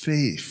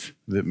faith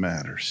that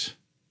matters.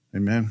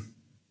 Amen?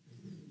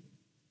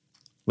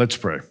 Let's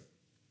pray.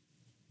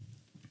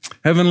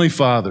 Heavenly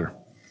Father,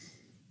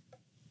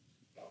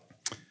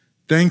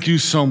 thank you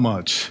so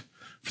much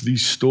for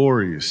these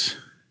stories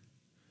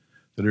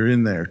that are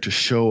in there to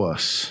show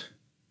us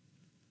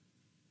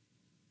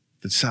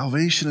that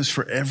salvation is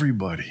for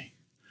everybody.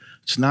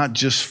 It's not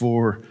just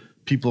for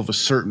people of a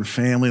certain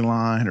family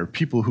line or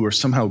people who are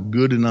somehow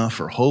good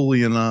enough or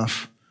holy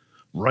enough,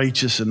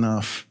 righteous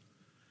enough.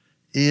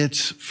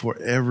 It's for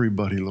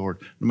everybody, Lord,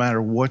 no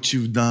matter what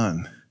you've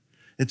done.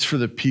 It's for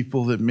the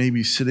people that may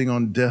be sitting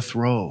on death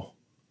row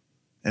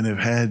and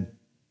have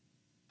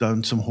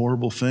done some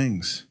horrible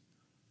things,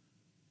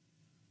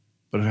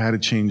 but have had a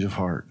change of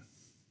heart.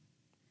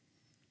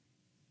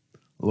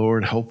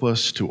 Lord, help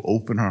us to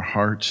open our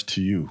hearts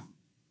to you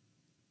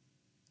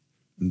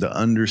and to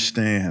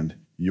understand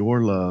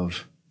your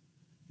love,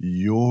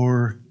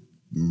 your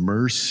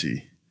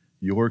mercy,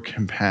 your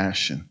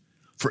compassion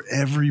for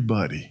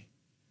everybody,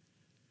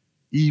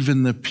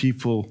 even the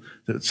people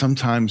that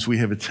sometimes we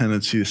have a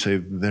tendency to say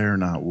they're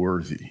not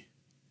worthy.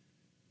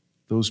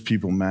 Those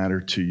people matter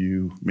to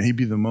you,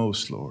 maybe the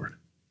most, Lord.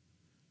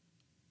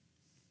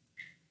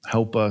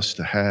 Help us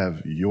to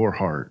have your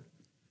heart,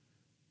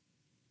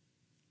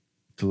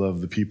 to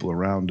love the people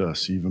around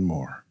us even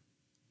more.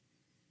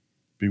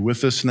 Be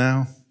with us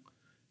now.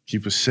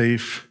 Keep us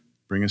safe.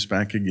 Bring us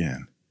back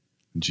again.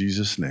 In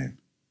Jesus' name,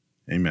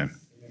 amen.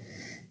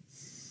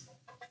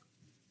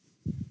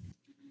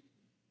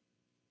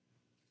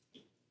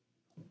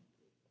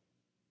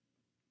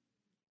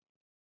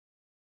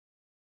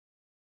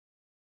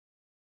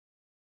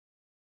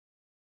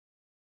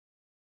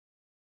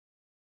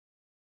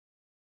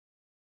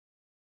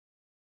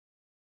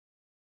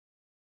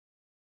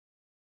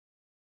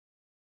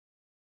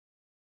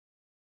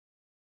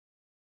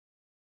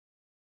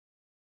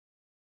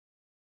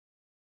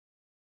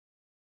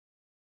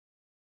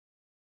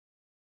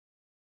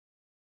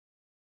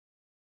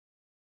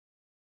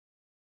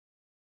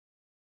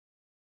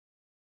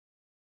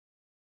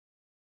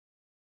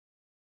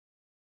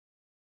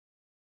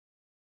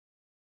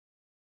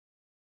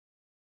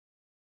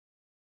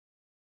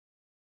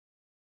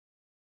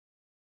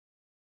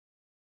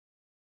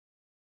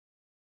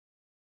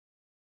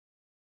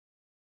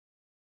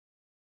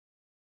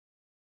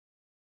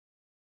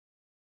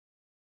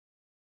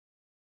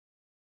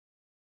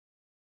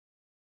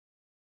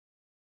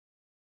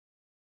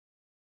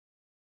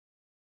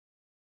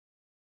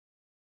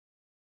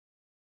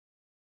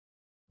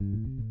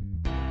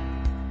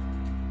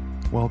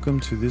 Welcome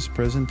to this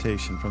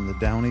presentation from the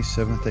Downey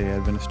Seventh-day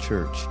Adventist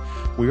Church.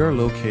 We are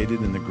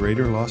located in the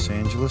greater Los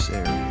Angeles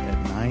area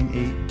at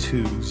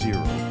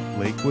 9820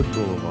 Lakewood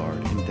Boulevard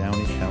in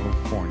Downey,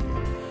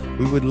 California.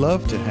 We would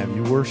love to have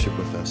you worship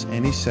with us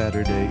any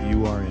Saturday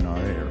you are in our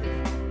area.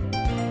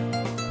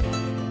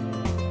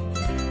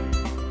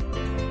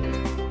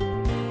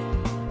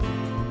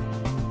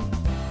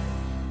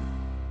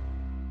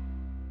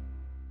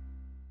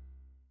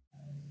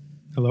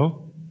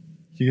 Hello?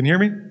 You can hear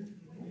me?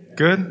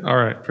 Good? All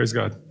right. Praise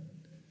God.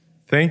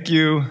 Thank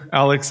you,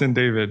 Alex and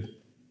David.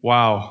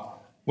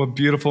 Wow. What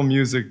beautiful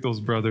music those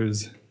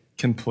brothers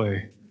can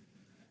play.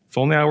 If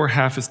only I were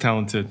half as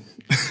talented.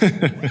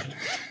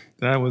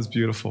 That was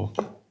beautiful.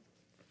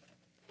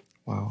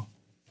 Wow.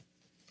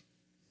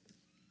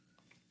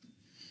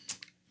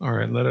 All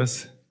right, let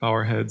us bow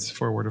our heads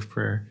for a word of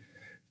prayer.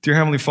 Dear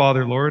Heavenly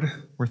Father, Lord,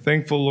 we're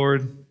thankful,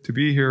 Lord, to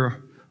be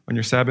here on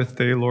your Sabbath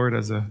day, Lord,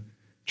 as a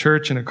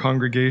church and a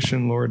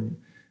congregation, Lord.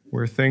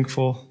 We're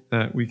thankful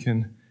that we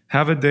can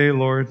have a day,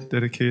 Lord,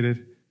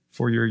 dedicated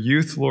for your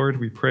youth,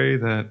 Lord. We pray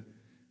that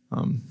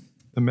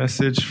the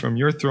message from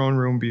your throne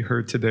room be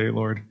heard today,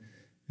 Lord,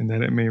 and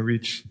that it may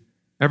reach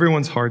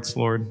everyone's hearts,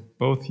 Lord,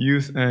 both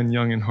youth and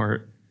young in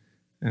heart.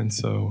 And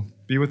so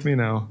be with me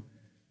now.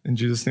 In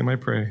Jesus' name I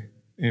pray.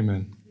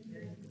 Amen.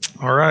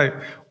 All right.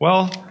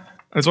 Well,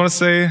 I just want to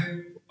say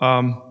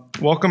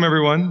welcome,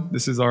 everyone.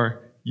 This is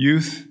our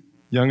youth,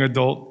 young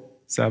adult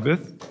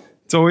Sabbath.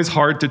 It's always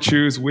hard to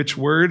choose which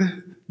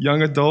word,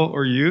 young adult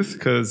or youth,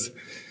 because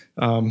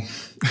there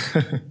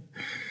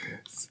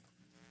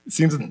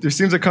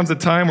seems comes a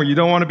time where you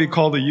don't want to be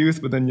called a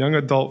youth, but then young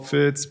adult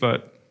fits.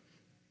 But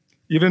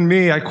even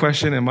me, I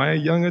question, am I a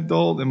young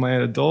adult? Am I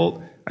an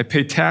adult? I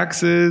pay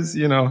taxes,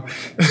 you know.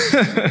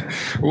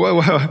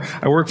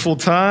 I work full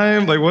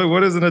time. Like,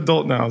 what is an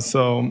adult now?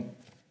 So,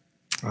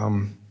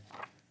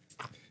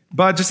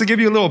 but just to give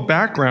you a little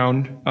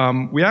background,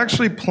 we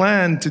actually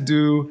planned to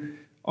do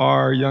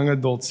our young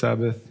adult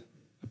Sabbath,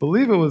 I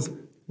believe it was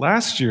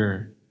last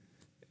year.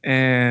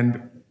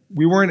 And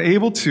we weren't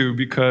able to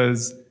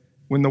because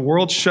when the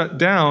world shut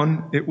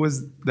down, it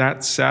was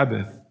that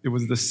Sabbath. It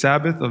was the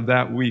Sabbath of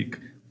that week.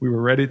 We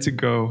were ready to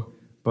go,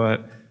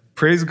 but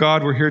praise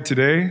God, we're here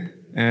today,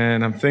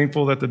 and I'm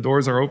thankful that the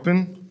doors are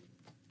open.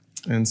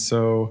 And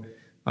so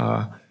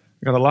I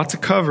got a lot to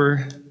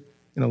cover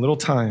in a little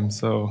time.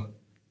 So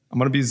I'm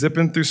going to be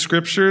zipping through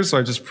scripture, so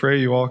I just pray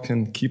you all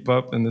can keep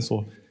up, and this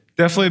will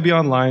definitely be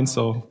online,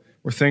 so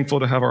we're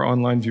thankful to have our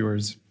online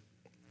viewers.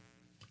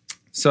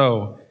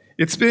 So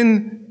it's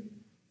been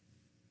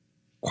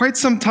quite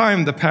some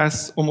time, the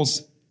past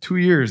almost 2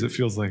 years, it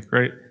feels like,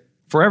 right?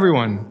 For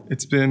everyone,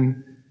 it's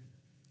been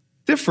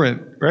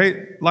different,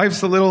 right?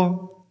 Life's a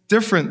little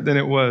different than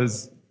it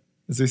was,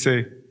 as they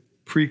say,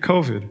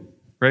 pre-COVID,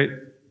 right?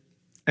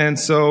 And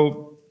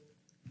so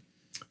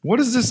what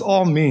does this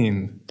all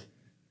mean?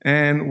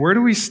 And where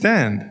do we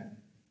stand,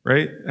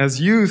 right?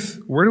 As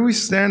youth, where do we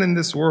stand in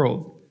this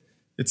world?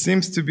 It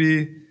seems to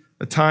be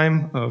a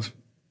time of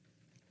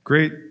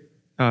great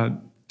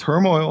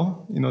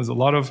turmoil. You know, there's a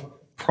lot of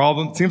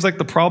problems. It seems like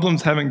the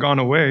problems haven't gone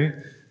away.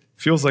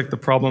 Feels like the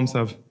problems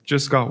have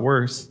just got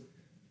worse.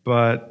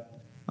 But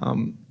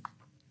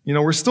you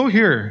know, we're still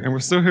here, and we're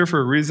still here for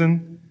a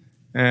reason,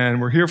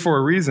 and we're here for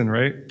a reason,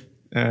 right?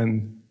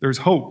 And there's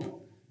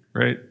hope,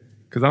 right?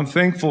 Because I'm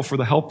thankful for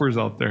the helpers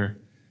out there,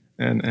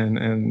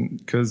 and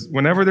because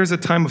whenever there's a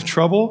time of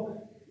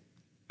trouble,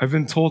 I've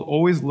been told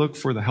always look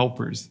for the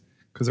helpers,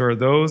 because there are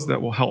those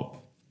that will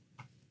help.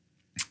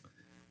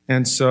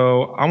 And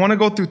so I want to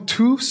go through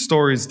 2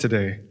 stories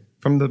today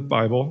from the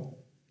Bible,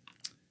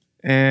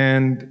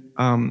 and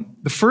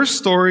the first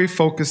story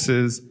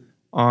focuses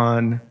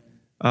on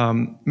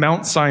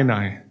Mount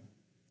Sinai,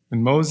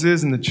 when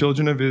Moses and the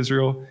children of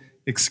Israel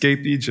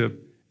escaped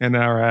Egypt and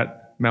are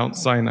at Mount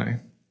Sinai.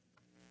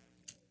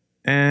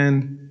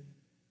 And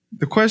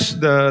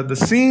the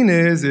scene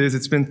is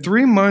it's been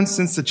 3 months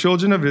since the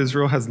children of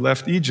Israel has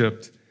left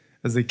Egypt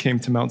as they came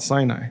to Mount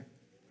Sinai.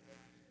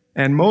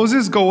 And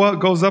Moses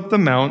goes up the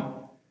mount,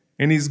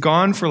 and he's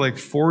gone for like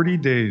 40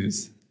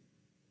 days.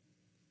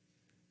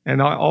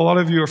 And a lot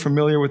of you are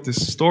familiar with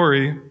this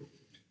story.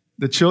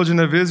 The children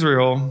of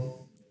Israel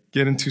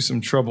get into some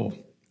trouble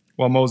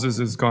while Moses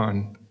is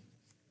gone.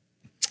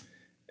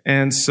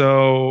 And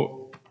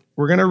so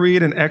we're going to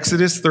read in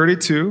Exodus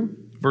 32,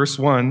 verse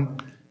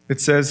 1.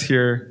 It says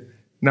here,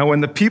 "Now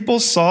when the people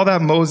saw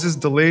that Moses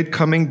delayed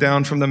coming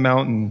down from the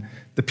mountain,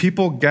 the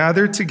people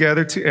gathered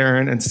together to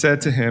Aaron and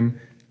said to him,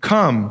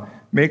 'Come,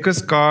 make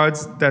us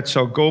gods that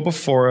shall go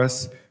before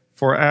us.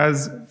 For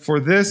as for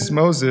this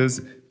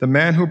Moses, the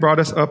man who brought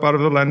us up out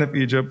of the land of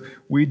Egypt,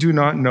 we do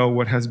not know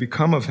what has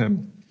become of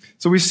him.'"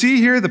 So we see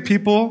here the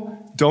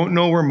people don't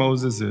know where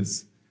Moses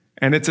is.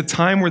 And it's a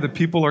time where the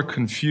people are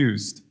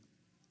confused.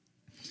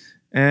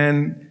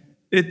 And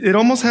it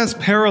almost has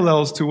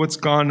parallels to what's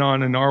gone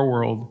on in our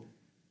world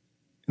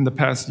in the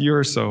past year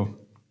or so.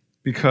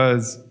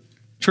 Because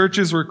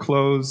churches were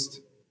closed.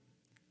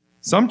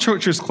 Some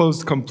churches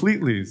closed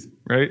completely,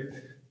 right?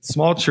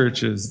 Small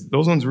churches,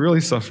 those ones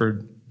really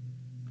suffered.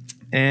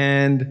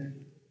 And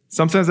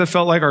sometimes I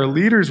felt like our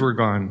leaders were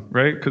gone,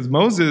 right? Because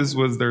Moses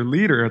was their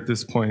leader at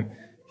this point.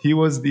 He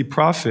was the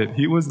prophet.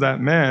 He was that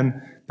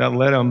man that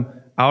led them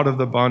out of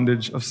the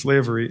bondage of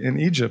slavery in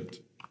Egypt.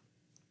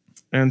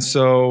 And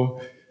so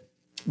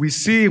we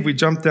see, if we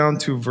jump down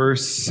to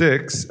verse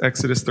 6,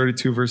 Exodus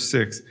 32, verse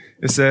 6,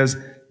 it says,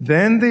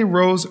 "Then they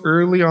rose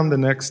early on the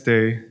next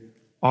day,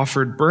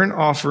 offered burnt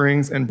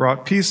offerings and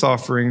brought peace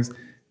offerings,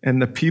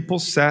 and the people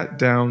sat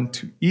down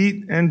to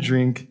eat and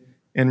drink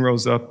and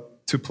rose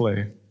up to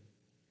play."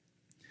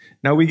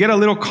 Now we get a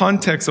little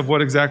context of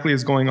what exactly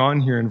is going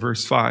on here in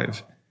verse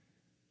 5.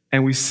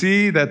 And we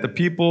see that the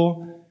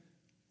people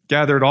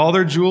gathered all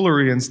their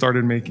jewelry and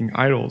started making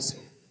idols.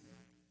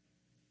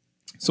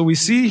 So we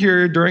see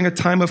here during a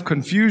time of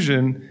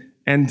confusion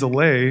and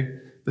delay,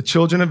 the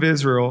children of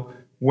Israel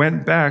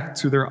went back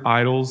to their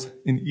idols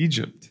in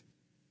Egypt.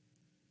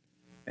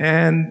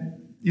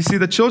 And you see,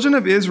 the children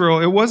of Israel,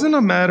 it wasn't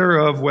a matter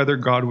of whether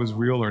God was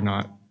real or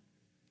not.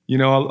 You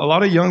know, a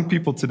lot of young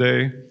people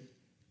today,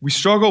 we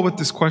struggle with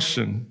this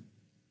question.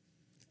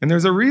 And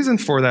there's a reason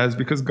for that, is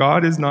because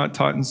God is not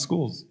taught in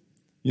schools.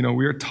 You know,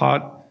 we are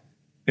taught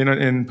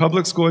in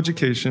public school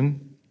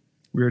education,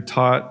 we are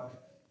taught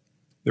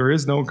there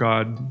is no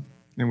God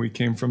and we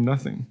came from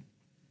nothing.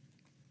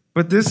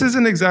 But this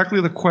isn't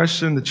exactly the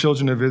question the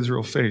children of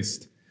Israel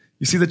faced.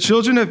 You see, the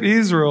children of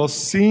Israel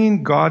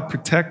seen God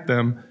protect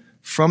them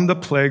from the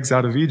plagues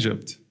out of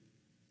Egypt.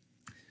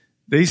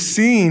 They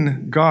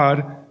seen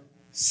God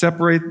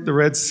separate the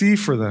Red Sea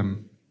for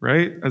them,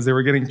 right? As they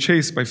were getting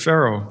chased by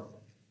Pharaoh.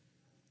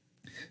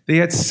 They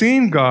had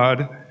seen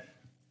God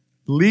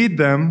lead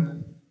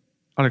them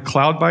on a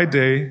cloud by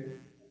day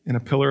and a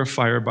pillar of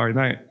fire by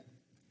night.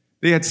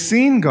 They had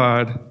seen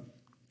God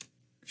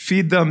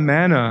feed them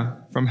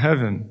manna from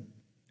heaven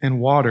and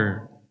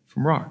water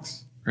from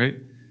rocks, right?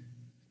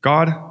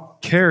 God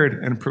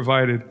cared and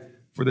provided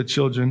for the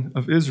children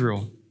of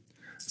Israel.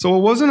 So it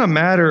wasn't a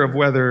matter of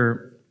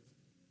whether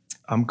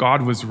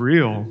God was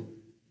real,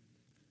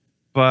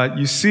 but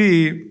you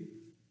see,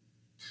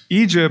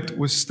 Egypt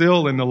was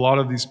still in a lot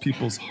of these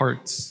people's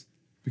hearts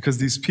because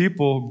these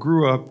people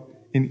grew up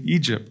in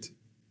Egypt.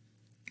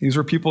 These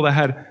were people that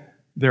had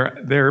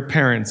their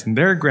parents and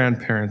their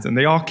grandparents, and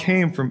they all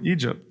came from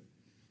Egypt.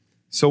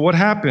 So what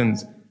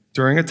happens?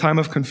 During a time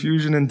of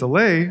confusion and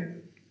delay,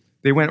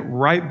 they went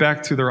right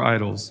back to their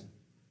idols.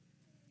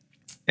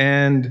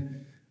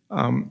 And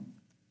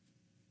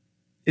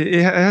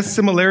it has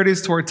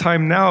similarities to our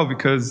time now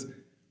because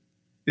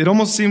it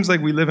almost seems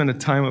like we live in a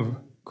time of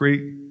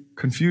great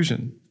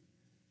confusion.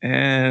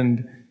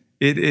 And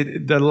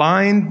the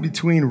line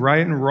between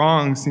right and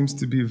wrong seems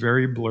to be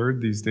very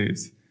blurred these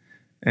days.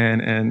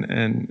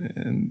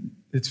 And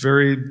it's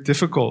very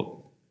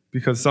difficult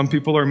because some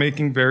people are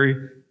making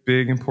very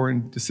big,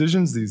 important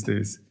decisions these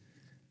days.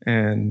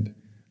 And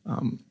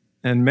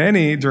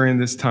many during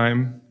this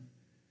time,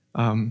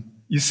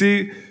 you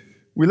see,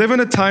 we live in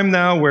a time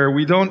now where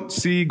we don't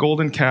see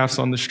golden calves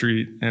on the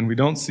street and we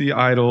don't see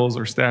idols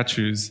or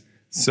statues.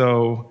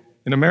 So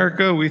in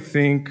America, we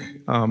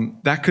think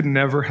that could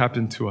never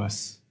happen to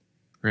us,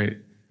 right?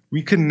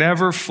 We could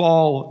never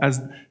fall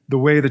as the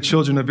way the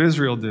children of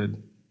Israel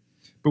did.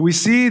 But we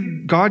see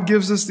God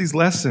gives us these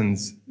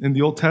lessons in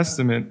the Old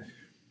Testament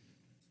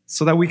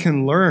so that we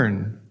can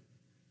learn.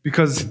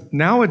 Because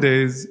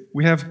nowadays,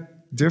 we have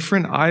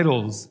different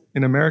idols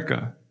in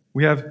America.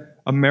 We have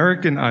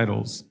American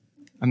idols.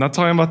 I'm not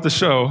talking about the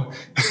show,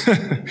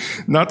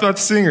 not about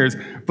singers,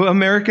 but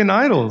American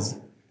idols.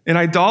 And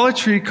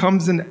idolatry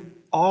comes in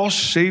all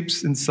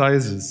shapes and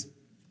sizes.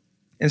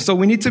 And so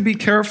we need to be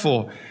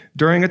careful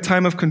during a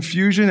time of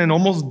confusion and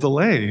almost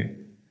delay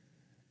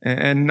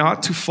and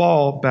not to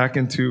fall back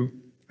into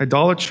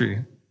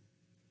idolatry.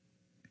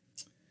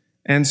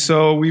 And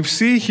so we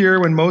see here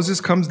when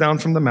Moses comes down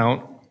from the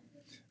mount,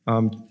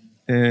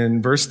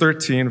 in verse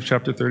 13 of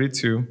chapter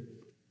 32,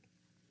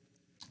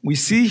 we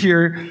see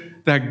here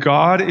that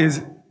God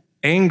is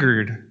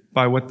angered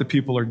by what the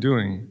people are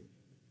doing.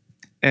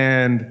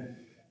 And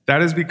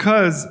that is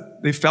because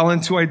they fell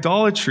into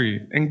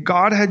idolatry. And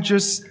God had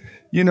just,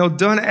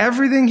 done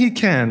everything he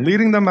can,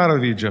 leading them out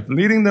of Egypt,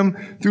 leading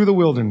them through the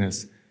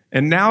wilderness.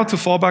 And now to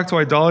fall back to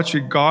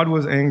idolatry, God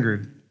was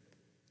angered.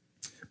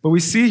 But we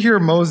see here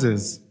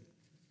Moses,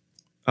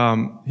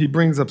 he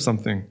brings up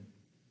something.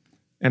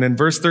 And in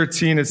verse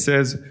 13 it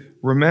says,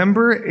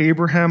 "Remember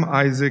Abraham,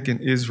 Isaac, and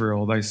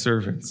Israel, thy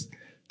servants,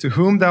 to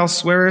whom thou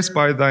swearest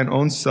by thine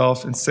own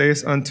self, and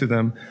sayest unto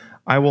them,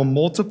 I will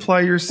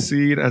multiply your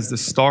seed as the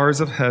stars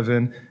of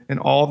heaven, and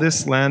all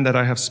this land that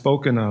I have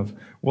spoken of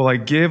will I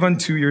give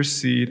unto your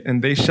seed,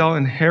 and they shall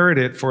inherit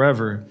it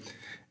forever.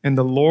 And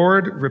the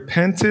Lord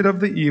repented of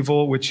the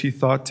evil which he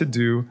thought to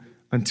do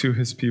unto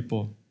his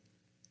people."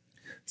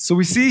 So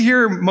we see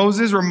here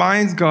Moses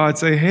reminds God,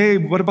 say, hey,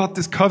 what about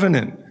this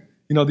covenant?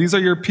 These are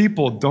your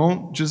people.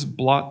 Don't just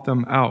blot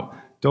them out.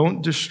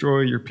 Don't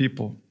destroy your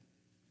people.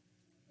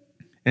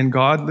 And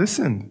God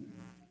listened,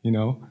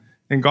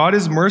 And God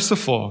is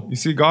merciful. You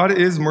see, God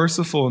is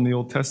merciful in the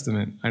Old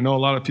Testament. I know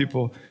a lot of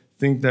people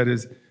think that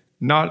is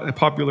not a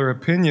popular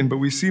opinion, but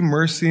we see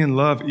mercy and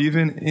love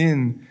even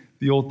in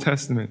the Old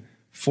Testament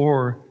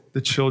for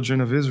the children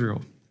of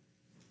Israel.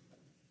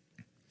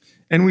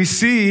 And we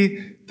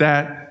see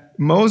that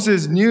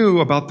Moses knew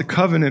about the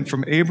covenant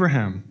from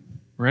Abraham,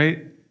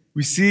 right?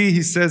 We see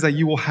he says that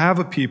you will have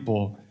a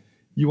people,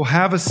 you will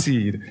have a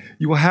seed,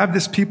 you will have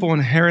this people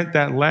inherit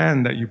that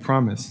land that you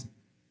promised.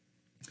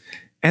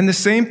 And the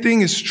same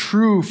thing is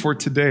true for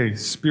today,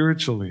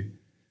 spiritually,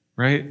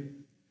 right?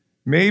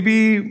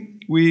 Maybe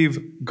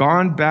we've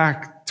gone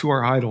back to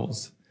our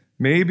idols.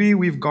 Maybe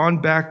we've gone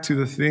back to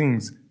the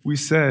things we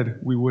said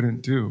we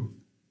wouldn't do.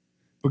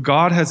 but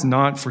God has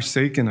not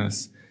forsaken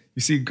us.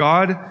 You see,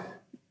 I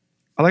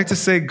like to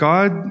say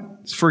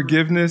God's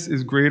forgiveness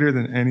is greater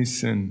than any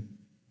sin.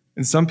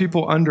 And some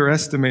people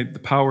underestimate the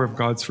power of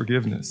God's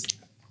forgiveness.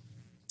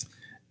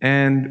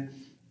 And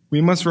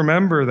we must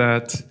remember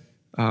that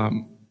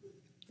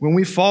when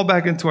we fall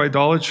back into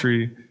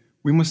idolatry,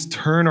 we must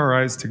turn our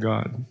eyes to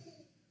God.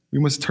 We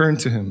must turn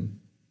to Him.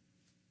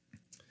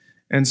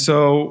 And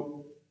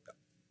so,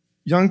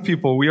 young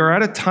people, we are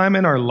at a time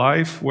in our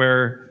life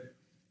where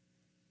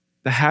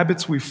the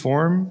habits we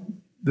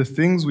form, the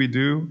things we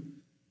do,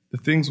 the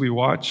things we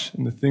watch,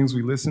 and the things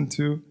we listen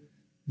to,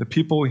 the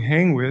people we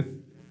hang with,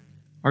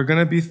 are going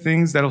to be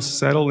things that will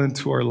settle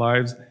into our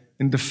lives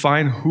and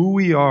define who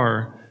we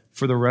are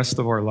for the rest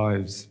of our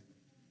lives.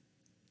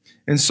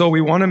 And so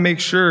we want to make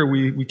sure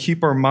we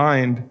keep our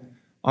mind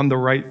on the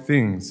right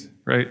things,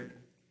 right?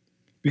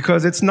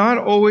 Because it's not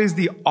always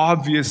the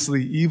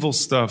obviously evil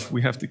stuff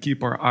we have to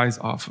keep our eyes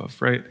off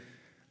of, right?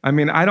 I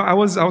mean, I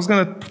was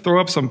going to throw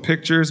up some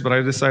pictures, but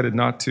I decided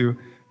not to.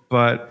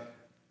 But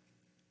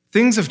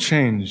things have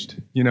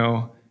changed,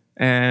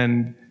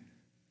 and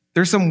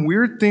there's some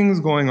weird things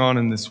going on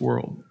in this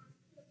world.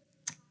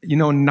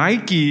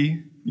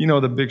 Nike,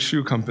 the big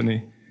shoe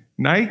company,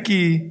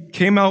 Nike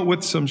came out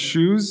with some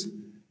shoes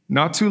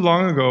not too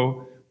long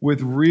ago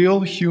with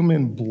real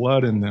human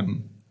blood in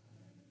them.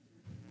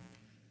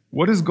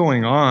 What is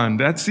going on?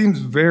 That seems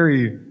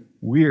very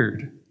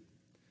weird.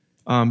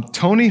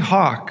 Tony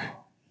Hawk,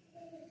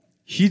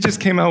 he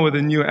just came out with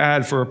a new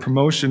ad for a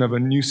promotion of a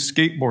new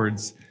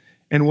skateboards.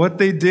 And what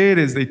they did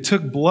is they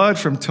took blood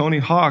from Tony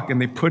Hawk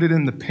and they put it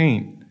in the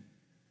paint.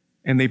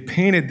 And they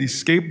painted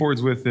these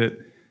skateboards with it.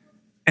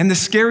 And the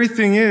scary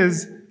thing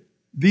is,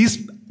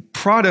 these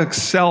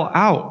products sell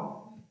out.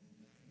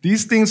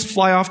 These things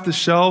fly off the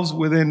shelves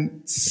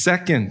within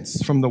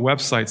seconds from the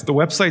websites. The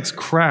websites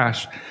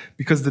crash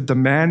because the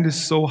demand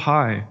is so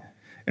high.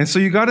 And so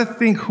you got to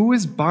think, who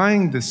is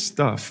buying this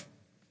stuff?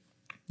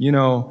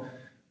 The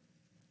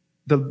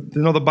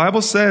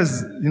Bible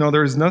says,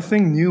 there is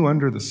nothing new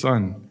under the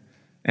sun.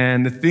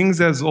 And the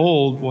things as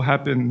old will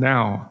happen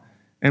now.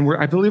 And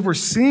I believe we're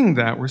seeing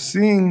that. We're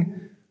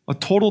seeing a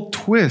total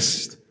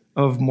twist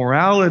of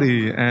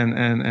morality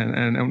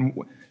and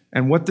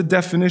what the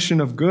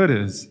definition of good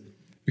is.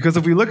 Because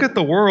if we look at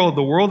the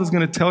world is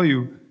going to tell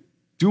you,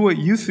 do what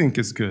you think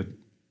is good.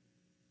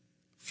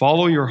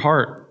 Follow your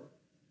heart.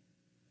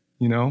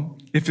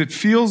 If it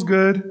feels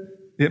good,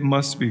 it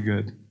must be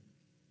good.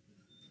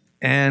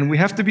 And we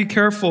have to be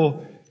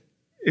careful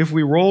if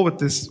we roll with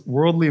this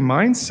worldly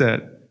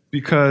mindset,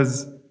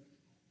 because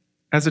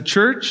as a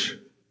church,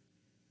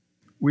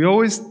 we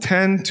always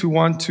tend to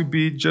want to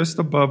be just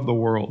above the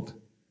world.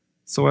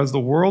 So as the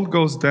world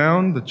goes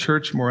down, the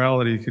church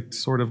morality could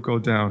sort of go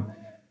down.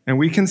 And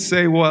we can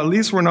say, well, at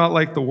least we're not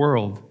like the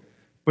world.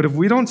 But if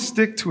we don't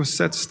stick to a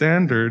set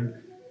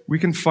standard, we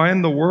can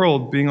find the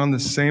world being on the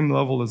same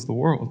level as the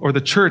world, or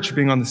the church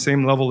being on the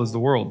same level as the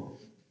world.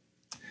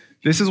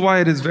 This is why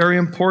it is very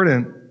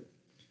important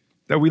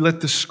that we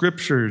let the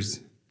scriptures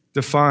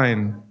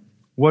define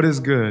what is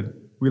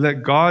good. We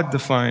let God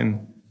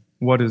define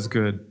what is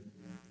good.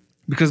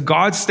 Because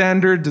God's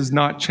standard does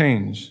not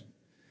change.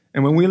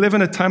 And when we live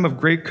in a time of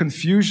great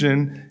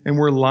confusion and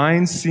where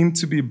lines seem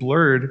to be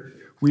blurred,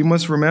 we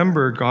must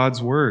remember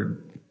God's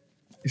word.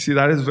 You see,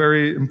 that is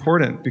very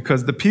important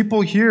because the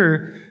people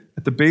here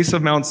at the base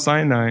of Mount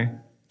Sinai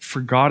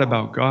forgot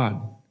about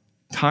God.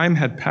 Time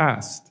had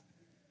passed.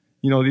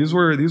 These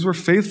were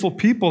faithful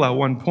people at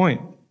one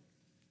point.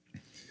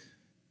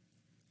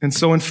 And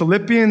so in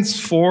Philippians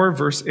 4,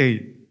 verse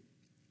 8,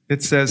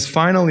 it says,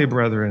 "Finally,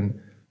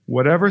 brethren,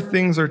 whatever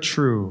things are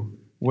true,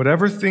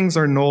 whatever things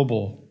are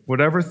noble,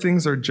 whatever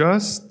things are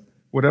just,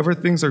 whatever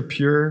things are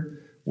pure,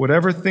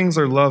 whatever things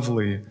are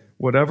lovely,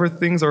 whatever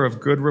things are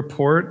of good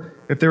report,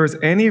 if there is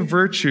any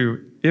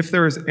virtue, if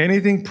there is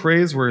anything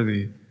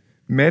praiseworthy,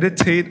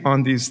 meditate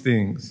on these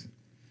things."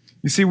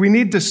 You see, we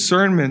need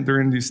discernment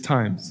during these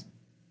times.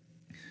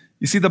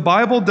 You see, the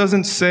Bible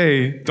doesn't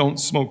say, don't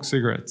smoke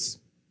cigarettes.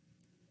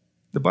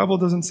 The Bible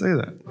doesn't say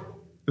that.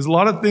 There's a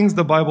lot of things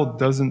the Bible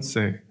doesn't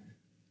say.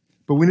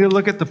 But we need to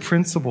look at the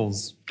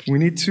principles. We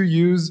need to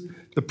use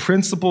the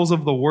principles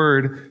of the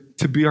word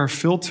to be our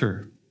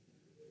filter.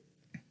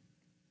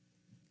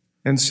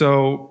 And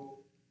so,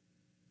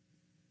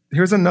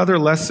 here's another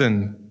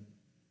lesson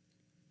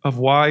of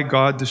why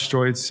God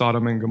destroyed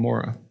Sodom and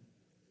Gomorrah.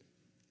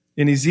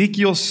 In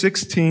Ezekiel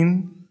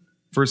 16,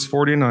 verse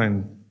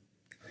 49,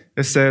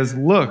 it says,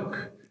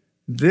 "Look,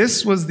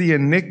 this was the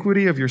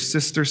iniquity of your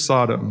sister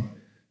Sodom.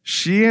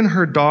 She and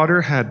her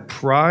daughter had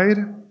pride,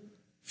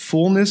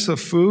 fullness of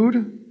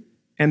food,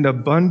 and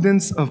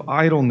abundance of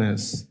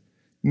idleness.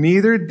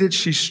 Neither did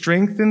she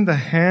strengthen the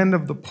hand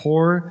of the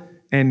poor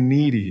and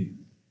needy."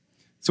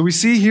 So we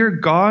see here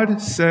God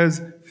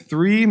says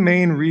three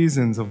main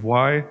reasons of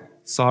why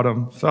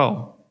Sodom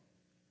fell.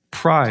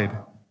 Pride.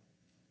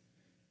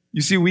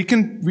 You see, we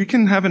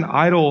can have an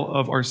idol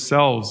of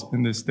ourselves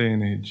in this day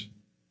and age.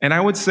 And I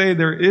would say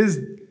there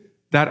is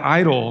that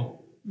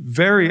idol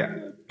very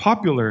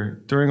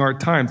popular during our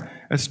times,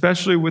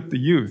 especially with the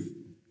youth.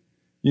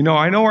 You know,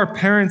 I know our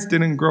parents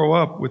didn't grow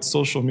up with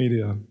social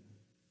media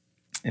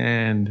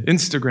and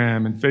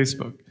Instagram and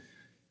Facebook,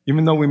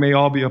 even though we may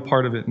all be a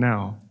part of it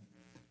now.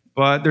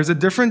 But there's a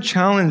different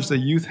challenge the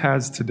youth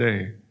has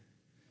today.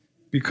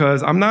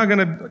 Because I'm not going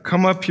to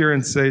come up here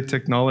and say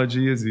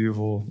technology is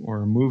evil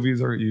or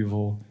movies are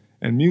evil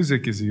and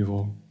music is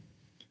evil.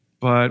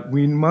 But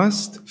we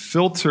must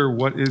filter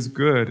what is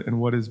good and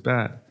what is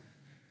bad.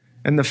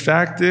 And the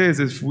fact is,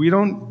 if we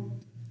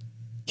don't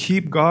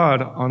keep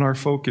God on our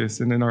focus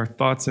and in our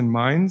thoughts and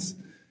minds,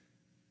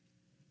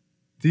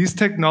 these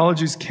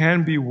technologies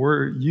can be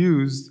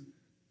used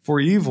for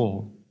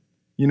evil.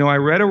 You know, I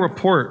read a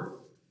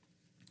report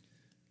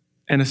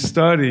and a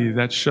study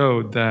that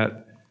showed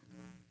that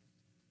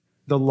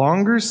the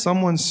longer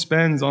someone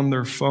spends on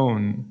their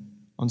phone,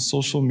 on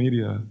social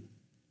media,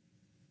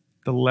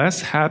 the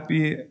less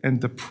happy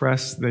and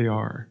depressed they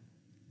are.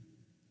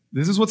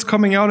 This is what's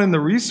coming out in the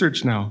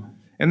research now.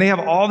 And they have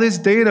all this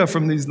data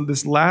from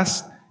this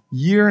last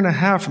year and a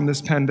half from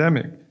this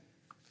pandemic.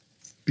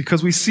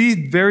 Because we see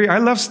I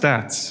love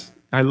stats.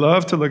 I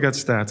love to look at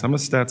stats. I'm a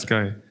stats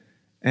guy.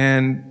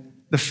 And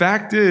the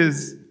fact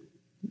is,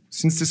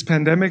 since this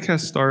pandemic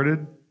has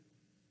started,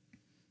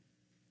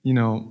 you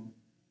know,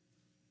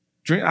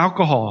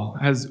 alcohol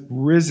has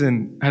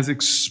risen, has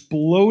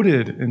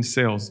exploded in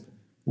sales,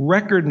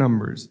 record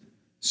numbers.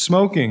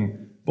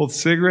 Smoking, both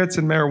cigarettes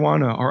and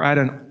marijuana, are at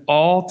an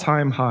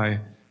all-time high.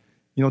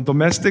 You know,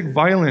 domestic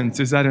violence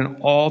is at an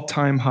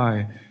all-time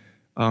high.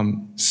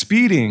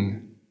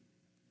 Speeding.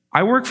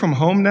 I work from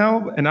home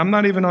now, and I'm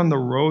not even on the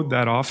road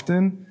that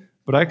often,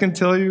 but I can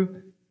tell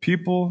you,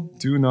 people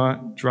do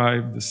not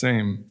drive the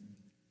same.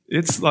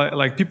 It's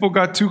like people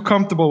got too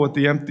comfortable with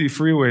the empty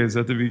freeways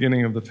at the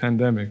beginning of the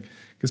pandemic.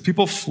 Because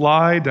people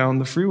fly down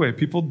the freeway.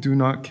 People do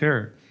not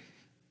care.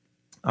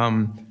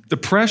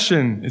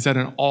 Depression is at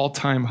an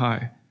all-time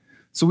high.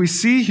 So we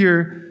see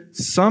here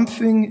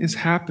something is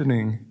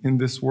happening in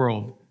this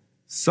world.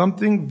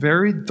 Something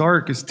very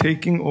dark is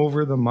taking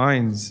over the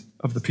minds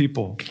of the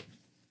people.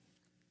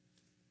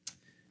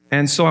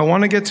 And so I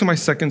want to get to my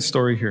second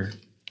story here.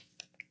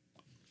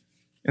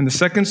 And the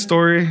second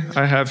story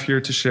I have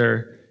here to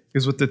share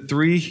is with the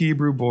 3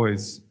 Hebrew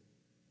boys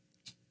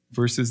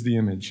versus the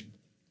image.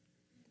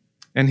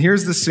 And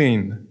here's the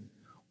scene.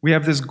 We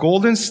have this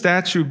golden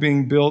statue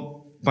being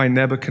built by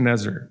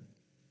Nebuchadnezzar.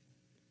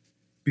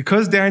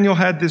 Because Daniel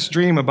had this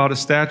dream about a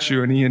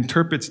statue, and he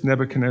interprets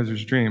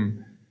Nebuchadnezzar's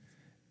dream.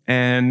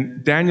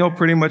 And Daniel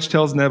pretty much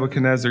tells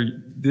Nebuchadnezzar,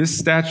 this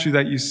statue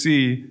that you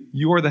see,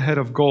 you are the head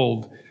of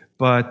gold.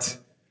 But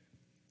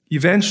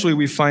eventually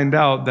we find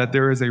out that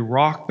there is a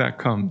rock that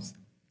comes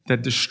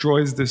that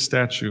destroys this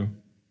statue.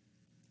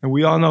 And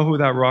we all know who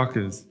that rock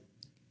is.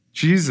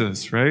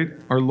 Jesus, right?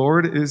 Our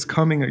Lord is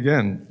coming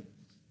again.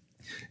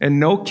 And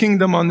no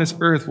kingdom on this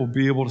earth will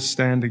be able to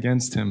stand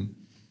against him.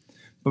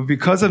 But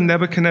because of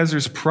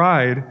Nebuchadnezzar's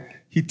pride,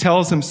 he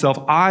tells himself,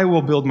 I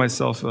will build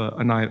myself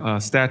a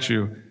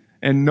statue,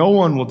 and no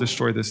one will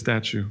destroy this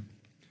statue.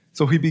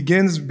 So he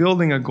begins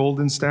building a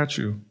golden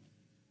statue.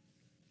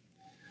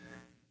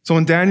 So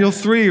in Daniel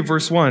 3,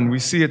 verse 1, we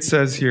see it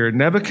says here,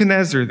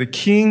 Nebuchadnezzar, the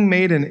king,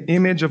 made an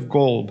image of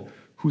gold,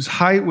 whose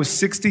height was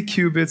 60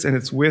 cubits and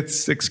its width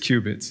 6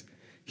 cubits.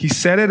 He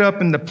set it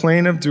up in the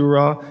plain of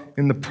Dura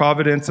in the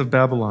province of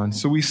Babylon.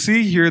 So we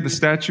see here the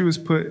statue is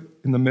put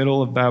in the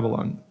middle of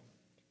Babylon,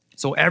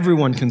 so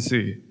everyone can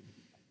see.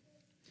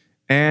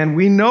 And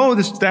we know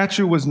the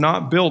statue was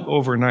not built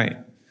overnight.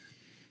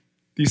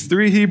 These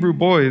 3 Hebrew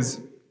boys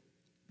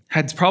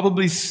had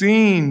probably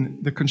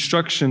seen the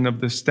construction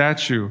of the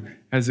statue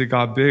as it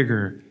got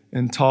bigger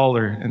and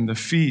taller, and the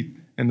feet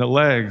and the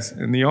legs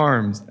and the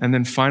arms, and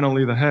then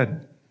finally the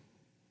head.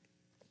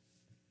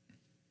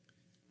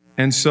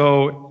 And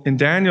so in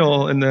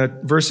Daniel, in the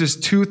verses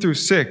 2 through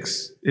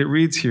 6, it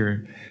reads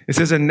here, it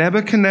says, and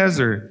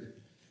Nebuchadnezzar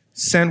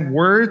sent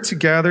word to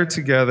gather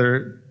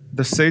together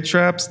the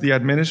satraps, the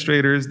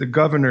administrators, the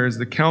governors,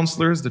 the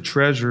counselors, the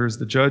treasurers,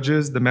 the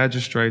judges, the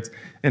magistrates,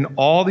 and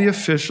all the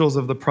officials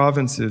of the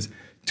provinces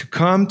to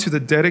come to the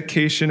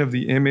dedication of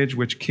the image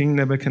which King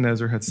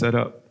Nebuchadnezzar had set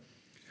up.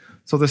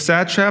 So the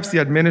satraps, the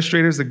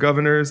administrators, the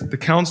governors, the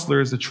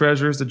counselors, the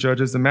treasurers, the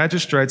judges, the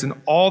magistrates, and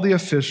all the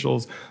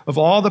officials of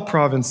all the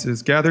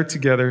provinces gathered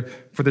together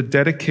for the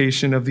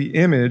dedication of the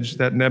image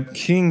that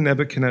King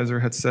Nebuchadnezzar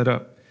had set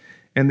up.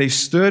 And they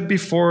stood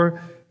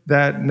before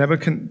that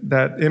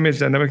image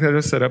that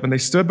Nebuchadnezzar set up, and they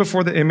stood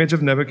before the image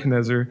of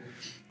Nebuchadnezzar.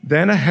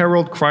 Then a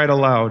herald cried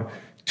aloud,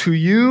 to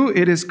you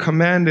it is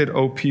commanded,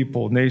 O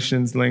people,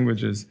 nations,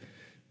 languages,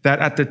 that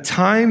at the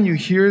time you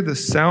hear the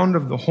sound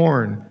of the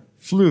horn,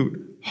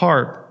 flute,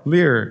 harp,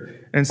 lyre,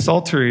 and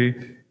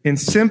psaltery, in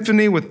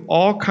symphony with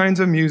all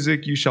kinds of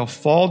music, you shall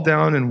fall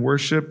down and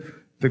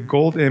worship the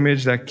gold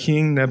image that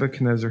King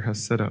Nebuchadnezzar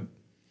has set up.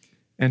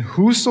 And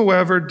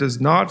whosoever does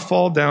not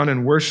fall down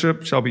and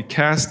worship shall be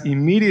cast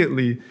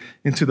immediately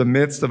into the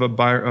midst of a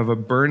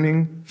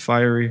burning,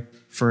 fiery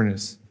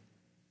furnace.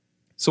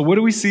 So what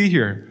do we see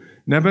here?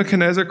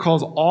 Nebuchadnezzar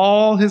calls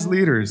all his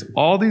leaders,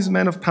 all these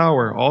men of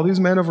power, all these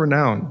men of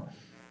renown,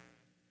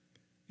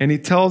 and he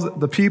tells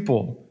the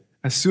people,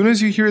 as soon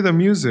as you hear the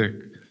music,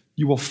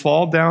 you will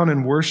fall down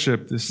and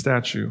worship this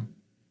statue.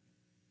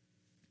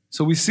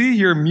 So we see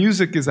here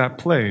music is at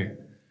play.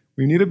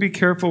 We need to be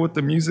careful with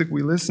the music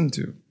we listen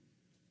to.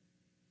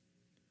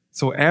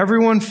 So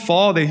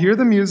they hear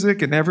the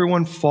music and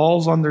everyone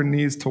falls on their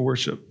knees to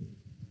worship,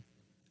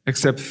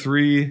 except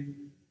 3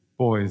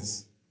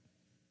 boys,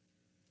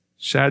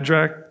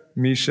 Shadrach,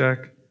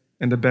 Meshach,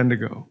 and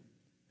Abednego.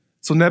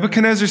 So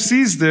Nebuchadnezzar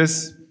sees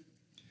this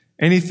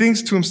and he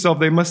thinks to himself,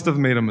 they must have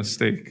made a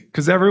mistake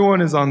because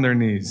everyone is on their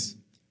knees.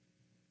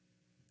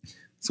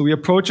 So he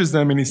approaches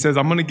them and he says,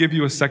 I'm going to give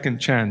you a second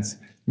chance.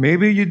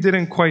 Maybe you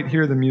didn't quite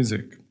hear the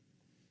music.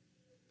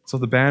 So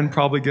the band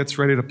probably gets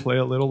ready to play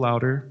a little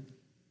louder.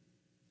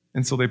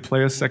 And so they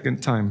play a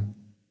second time.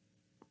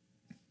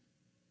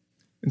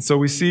 And so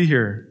we see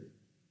here,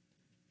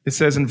 it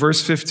says in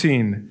verse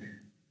 15,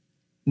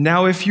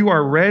 now if you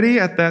are ready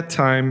at that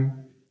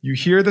time, you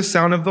hear the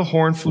sound of the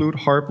horn, flute,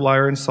 harp,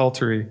 lyre, and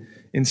psaltery,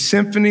 in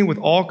symphony with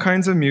all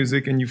kinds of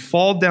music, and you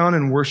fall down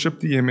and worship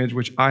the image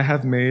which I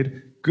have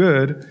made,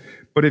 good.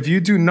 But if you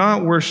do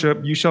not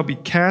worship, you shall be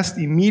cast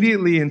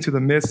immediately into the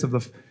midst of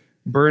the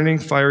burning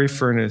fiery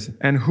furnace.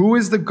 And who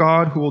is the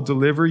God who will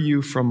deliver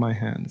you from my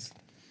hands?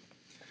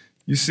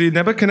 You see,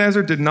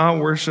 Nebuchadnezzar did not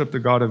worship the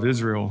God of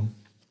Israel.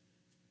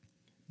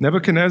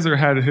 Nebuchadnezzar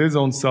had his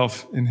own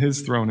self in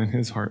his throne, in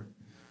his heart.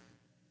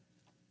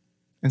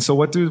 And so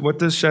what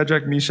does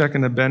Shadrach, Meshach,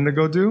 and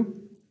Abednego do?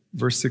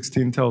 Verse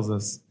 16 tells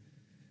us.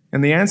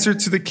 And the answer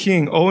to the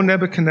king, O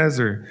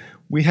Nebuchadnezzar,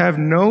 we have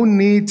no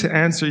need to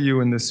answer you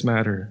in this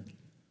matter.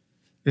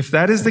 If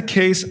that is the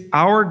case,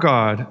 our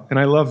God, and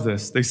I love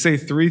this, they say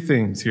 3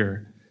 things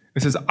here.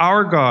 It says,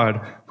 our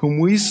God, whom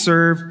we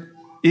serve,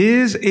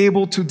 is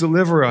able to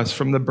deliver us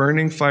from the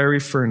burning fiery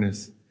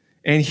furnace,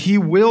 and he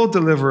will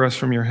deliver us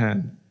from your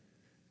hand.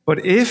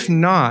 But if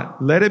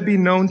not, let it be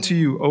known to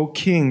you, O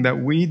king, that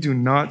we do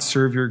not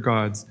serve your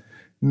gods,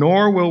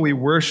 nor will we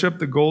worship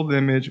the gold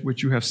image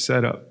which you have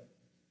set up.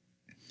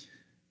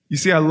 You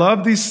see, I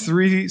love these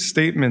 3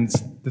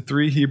 statements the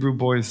 3 Hebrew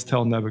boys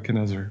tell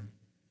Nebuchadnezzar.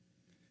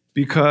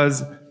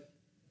 Because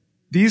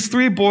these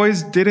 3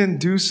 boys didn't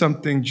do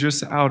something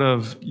just out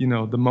of,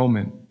 the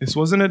moment. This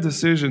wasn't a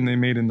decision they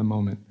made in the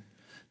moment.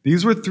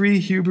 These were 3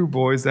 Hebrew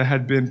boys that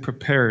had been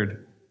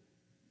prepared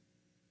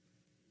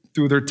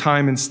through their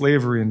time in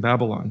slavery in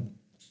Babylon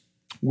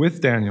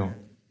with Daniel.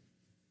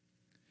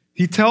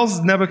 He tells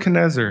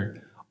Nebuchadnezzar,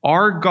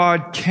 our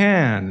God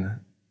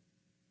can,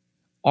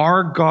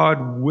 our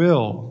God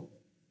will.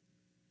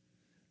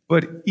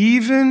 But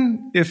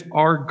even if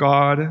our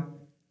God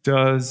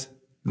does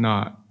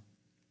not.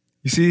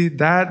 You see,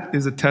 that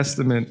is a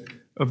testament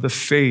of the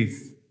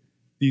faith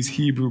these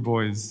Hebrew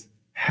boys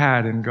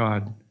had in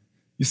God.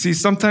 You see,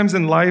 sometimes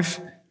in life,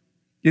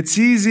 it's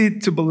easy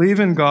to believe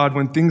in God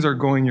when things are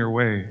going your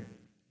way,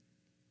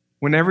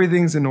 when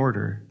everything's in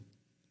order.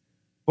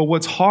 But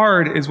what's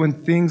hard is when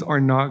things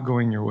are not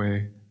going your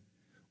way,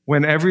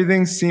 when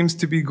everything seems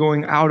to be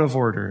going out of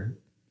order,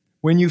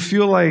 when you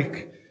feel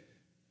like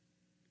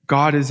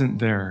God isn't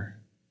there.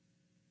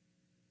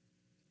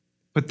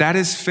 But that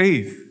is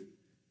faith.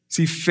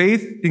 See,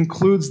 faith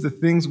includes the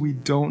things we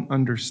don't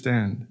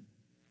understand.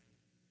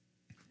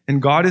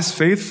 And God is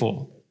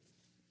faithful.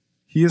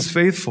 He is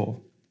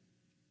faithful.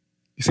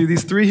 You see,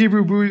 these 3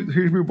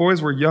 Hebrew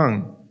boys were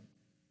young.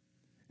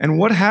 And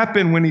what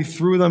happened when he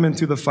threw them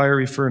into the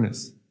fiery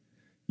furnace?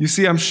 You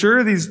see, I'm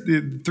sure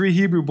the 3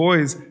 Hebrew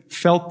boys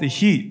felt the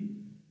heat.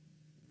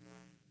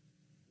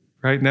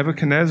 Right?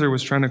 Nebuchadnezzar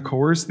was trying to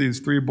coerce these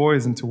 3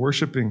 boys into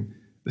worshiping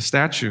the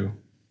statue.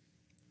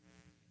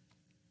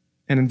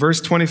 And in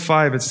verse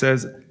 25, it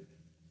says,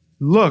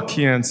 look,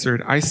 he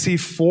answered, I see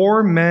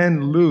 4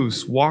 men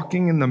loose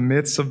walking in the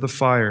midst of the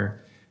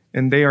fire,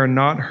 and they are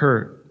not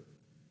hurt.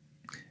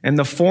 And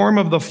the form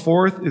of the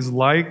 4th is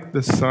like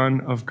the Son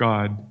of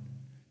God.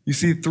 You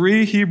see,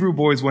 3 Hebrew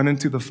boys went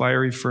into the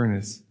fiery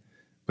furnace,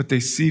 but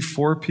they see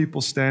 4 people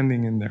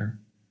standing in there.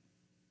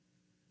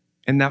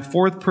 And that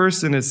 4th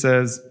person, it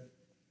says,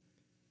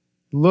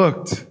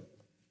 looked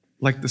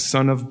like the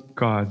Son of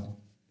God.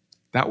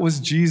 That was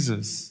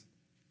Jesus.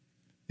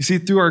 You see,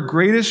 through our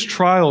greatest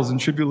trials and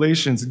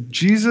tribulations,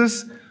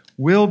 Jesus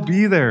will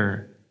be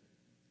there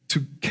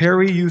to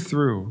carry you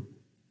through.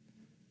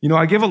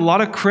 I give a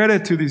lot of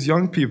credit to these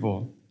young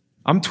people.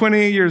 I'm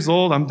 28 years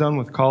old. I'm done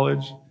with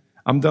college.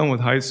 I'm done with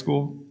high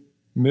school.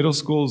 Middle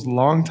school is a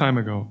long time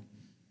ago.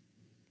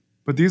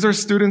 But these are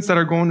students that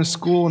are going to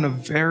school in a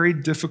very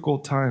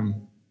difficult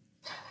time.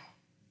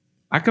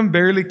 I can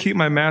barely keep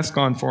my mask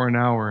on for an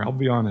hour, I'll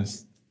be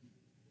honest.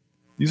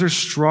 These are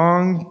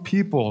strong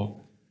people.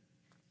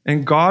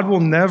 And God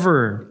will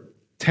never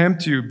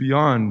tempt you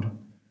beyond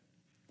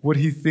what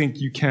he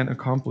thinks you can't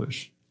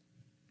accomplish.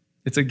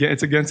 It's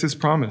against his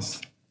promise.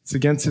 It's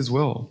against his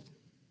will.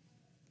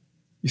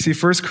 You see,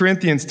 1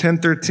 Corinthians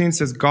 10:13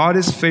 says, God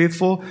is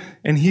faithful,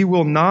 and he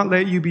will not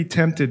let you be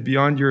tempted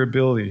beyond your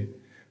ability.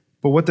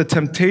 But with the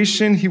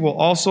temptation, he will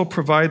also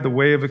provide the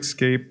way of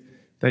escape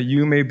that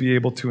you may be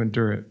able to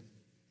endure it.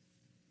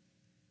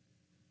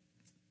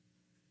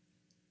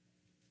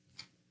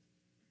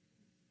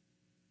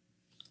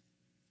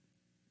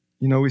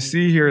 You know, we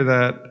see here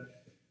that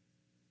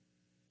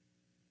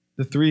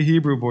the three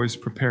Hebrew boys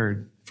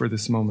prepared for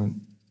this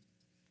moment.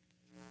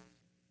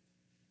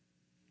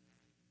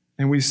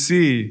 And we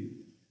see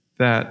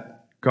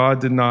that God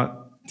did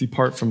not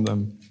depart from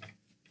them.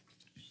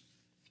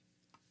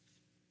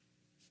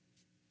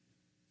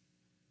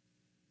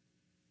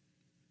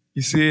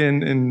 You see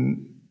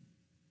in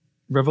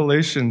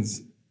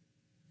Revelations,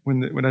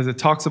 when as it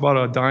talks about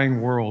a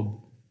dying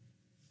world,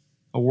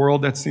 a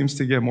world that seems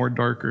to get more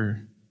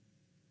darker,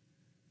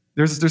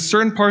 there's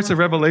certain parts of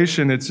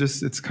Revelation, it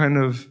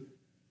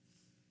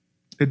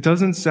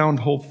doesn't sound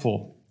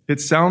hopeful. It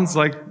sounds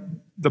like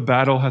the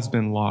battle has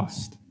been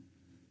lost.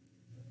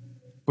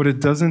 But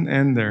it doesn't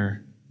end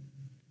there.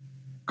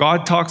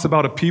 God talks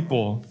about a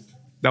people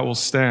that will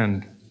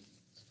stand.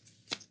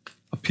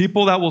 A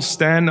people that will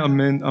stand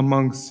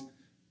amongst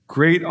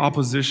great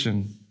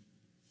opposition.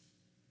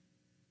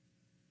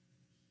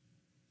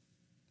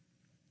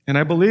 And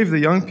I believe the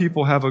young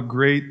people have a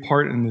great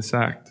part in this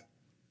act.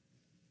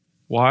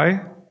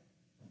 Why?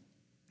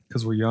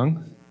 Because we're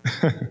young.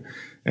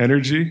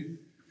 Energy.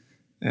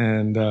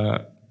 And,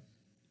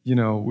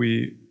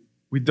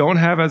 we don't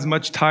have as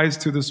much ties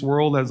to this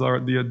world as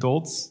the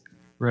adults,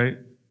 right?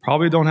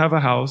 Probably don't have a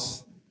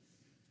house.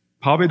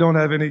 Probably don't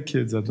have any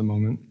kids at the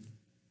moment.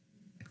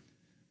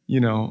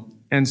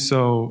 And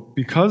so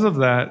because of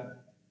that,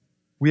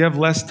 we have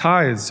less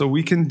ties, so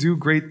we can do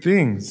great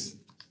things.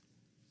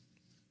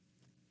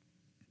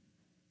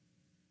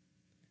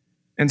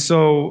 And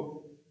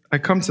so I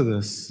come to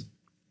this,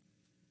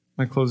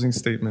 my closing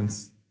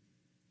statements.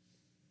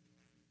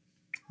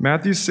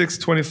 Matthew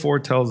 6:24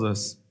 tells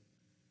us,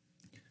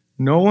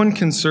 "No one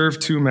can serve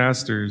two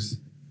masters,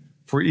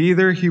 for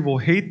either he will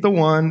hate the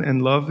one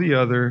and love the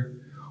other,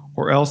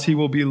 or else he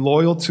will be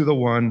loyal to the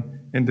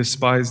one and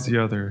despise the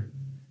other.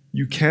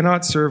 You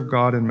cannot serve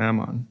God and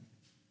Mammon."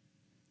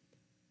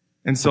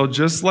 And so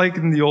just like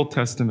in the Old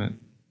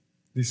Testament,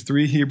 these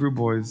three Hebrew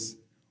boys,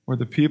 or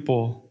the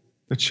people,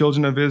 the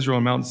children of Israel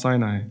on Mount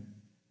Sinai,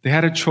 they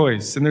had a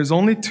choice, and there's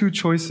only two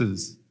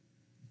choices.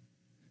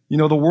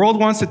 The world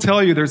wants to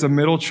tell you there's a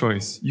middle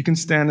choice. You can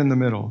stand in the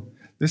middle.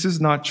 This is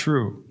not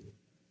true.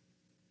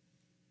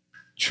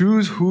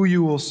 Choose who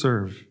you will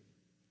serve.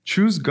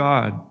 Choose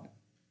God.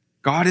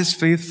 God is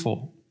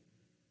faithful.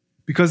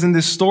 Because in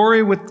this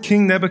story with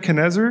King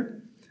Nebuchadnezzar,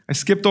 I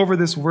skipped over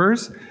this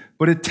verse,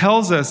 but it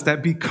tells us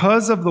that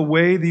because of the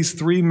way these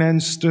three men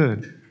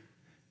stood,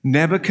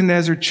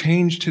 Nebuchadnezzar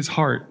changed his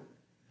heart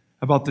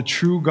about the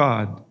true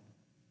God,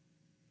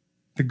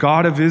 the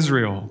God of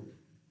Israel.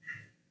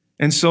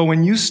 And so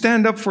when you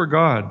stand up for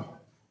God,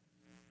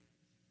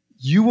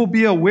 you will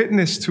be a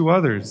witness to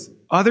others.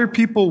 Other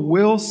people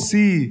will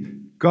see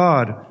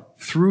God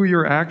through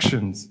your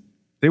actions.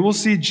 They will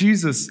see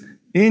Jesus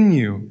in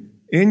you,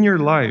 in your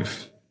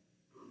life.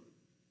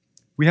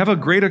 We have a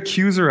great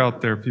accuser out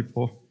there,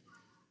 people.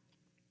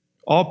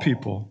 All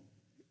people.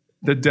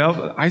 The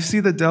devil, I see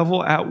the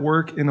devil at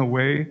work in a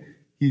way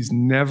he's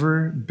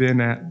never been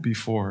at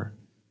before.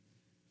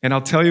 And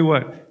I'll tell you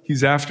what,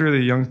 he's after the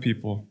young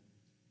people.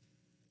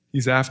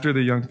 He's after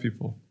the young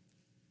people.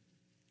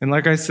 And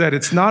like I said,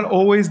 it's not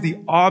always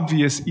the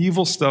obvious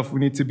evil stuff we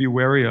need to be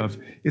wary of.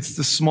 It's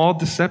the small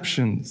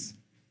deceptions.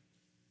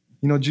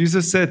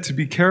 Jesus said to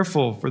be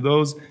careful for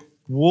those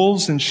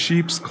wolves in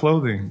sheep's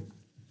clothing.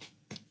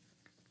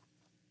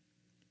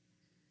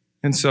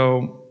 And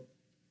so,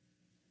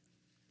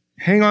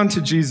 hang on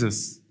to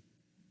Jesus,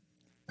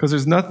 because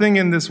there's nothing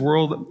in this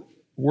world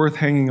worth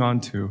hanging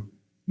on to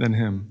than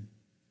him.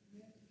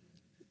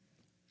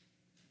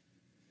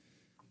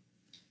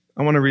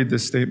 I want to read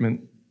this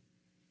statement.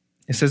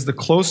 It says, "The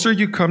closer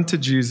you come to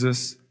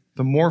Jesus,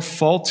 the more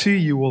faulty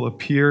you will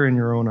appear in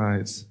your own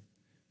eyes.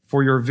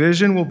 For your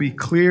vision will be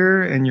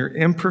clear and your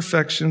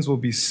imperfections will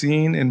be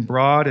seen in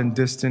broad and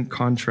distant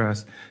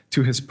contrast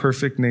to his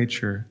perfect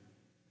nature.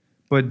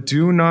 But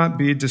do not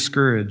be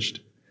discouraged.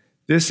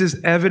 This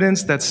is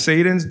evidence that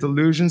Satan's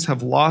delusions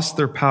have lost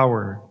their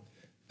power,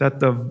 that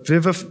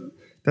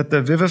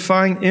the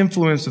vivifying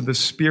influence of the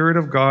Spirit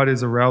of God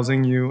is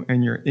arousing you,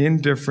 and your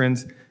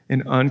indifference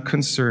and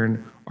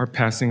unconcern are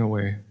passing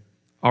away."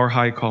 Our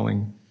high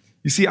calling.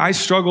 You see, I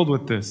struggled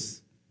with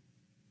this.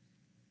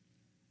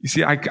 You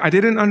see, I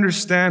didn't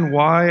understand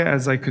why,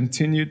 as I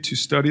continued to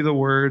study the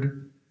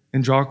Word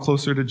and draw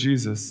closer to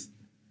Jesus,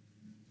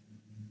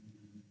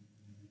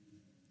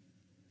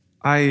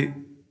 I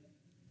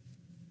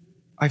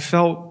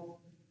felt,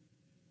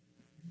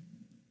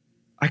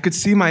 I could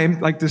see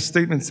like this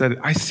statement said,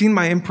 I seen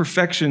my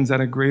imperfections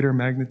at a greater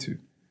magnitude.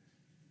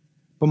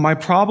 But my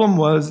problem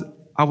was,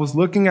 I was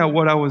looking at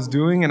what I was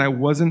doing and I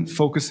wasn't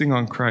focusing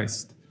on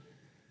Christ.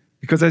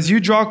 Because as you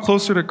draw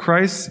closer to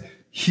Christ,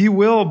 he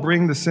will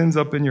bring the sins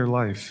up in your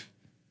life.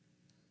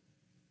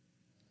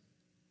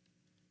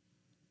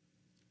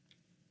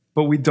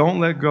 But we don't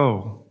let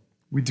go.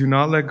 we do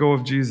not let go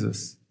of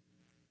Jesus.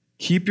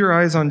 Keep your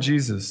eyes on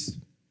Jesus.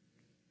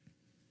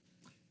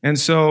 And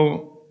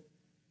so,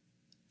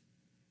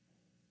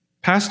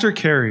 Pastor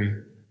Kerry,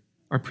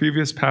 our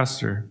previous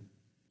pastor,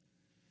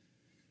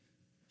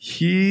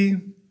 he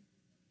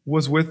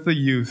was with the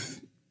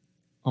youth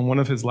on one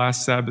of his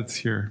last Sabbaths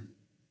here,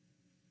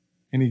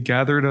 and he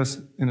gathered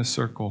us in a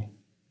circle.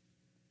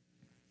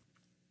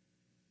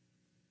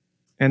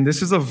 And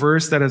this is a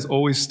verse that has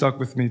always stuck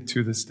with me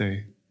to this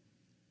day.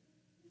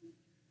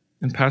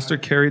 And Pastor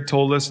Kerry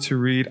told us to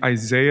read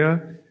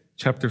Isaiah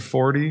chapter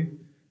 40,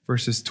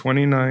 verses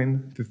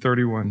 29 to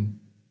 31.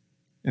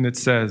 And it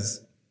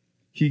says,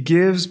 "He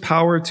gives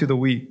power to the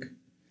weak,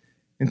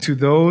 and to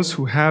those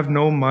who have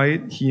no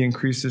might he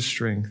increases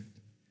strength.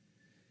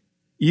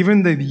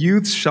 Even the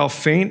youths shall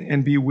faint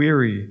and be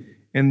weary,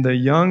 and the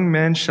young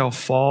men shall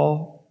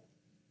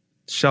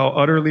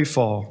utterly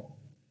fall.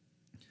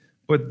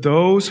 But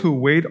those who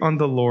wait on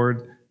the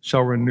Lord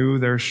shall renew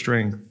their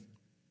strength.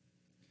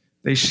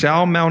 They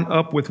shall mount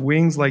up with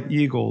wings like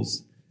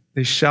eagles.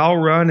 They shall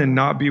run and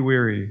not be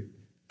weary.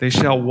 They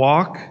shall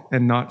walk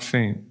and not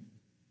faint."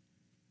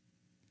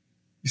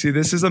 You see,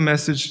 this is a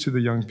message to the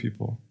young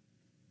people.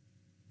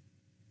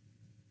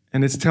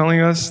 And it's telling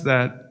us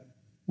that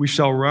we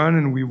shall run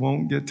and we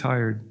won't get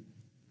tired.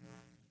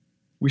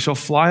 We shall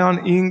fly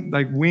on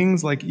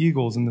wings like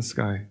eagles in the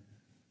sky.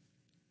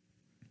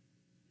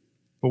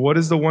 But what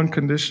is the one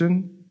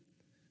condition?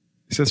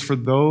 It says, for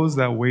those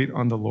that wait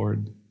on the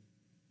Lord.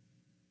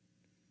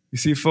 You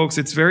see, folks,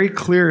 it's very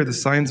clear, the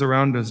signs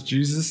around us.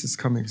 Jesus is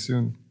coming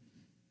soon.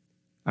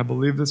 I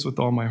believe this with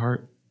all my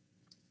heart.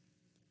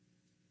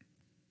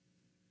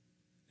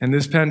 And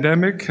this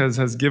pandemic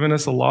has given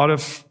us a lot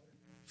of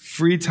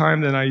free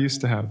time than I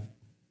used to have.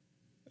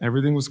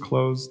 Everything was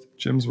closed.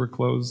 Gyms were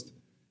closed.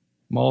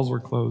 Malls were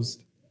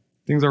closed.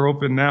 Things are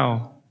open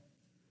now.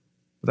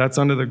 But that's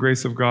under the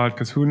grace of God,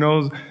 because who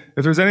knows?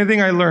 If there's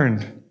anything I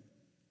learned,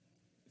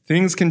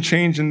 things can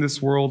change in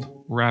this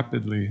world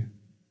rapidly.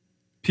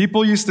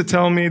 People used to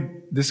tell me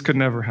this could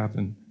never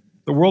happen.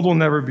 The world will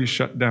never be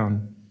shut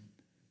down.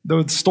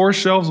 The store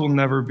shelves will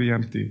never be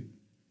empty.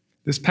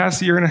 This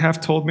past year and a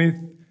half told me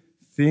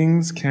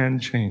things can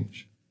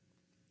change.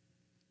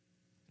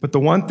 But the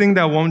one thing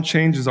that won't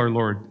change is our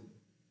Lord.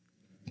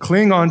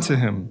 Cling on to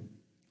him.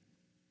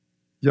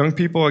 Young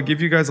people, I'll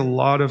give you guys a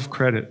lot of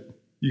credit.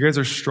 You guys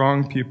are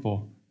strong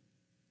people.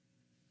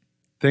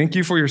 Thank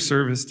you for your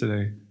service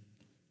today.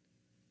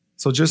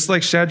 So just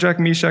like Shadrach,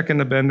 Meshach,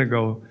 and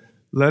Abednego,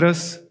 let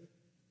us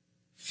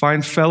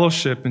find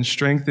fellowship and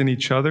strength in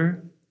each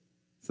other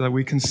so that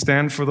we can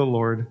stand for the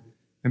Lord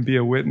and be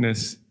a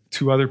witness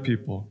to other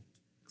people.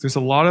 There's a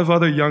lot of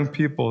other young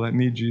people that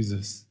need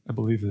Jesus. I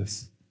believe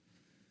this.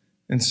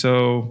 And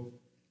so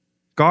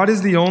God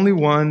is the only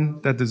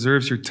one that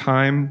deserves your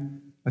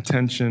time,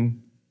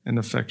 attention, and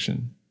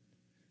affection.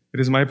 It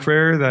is my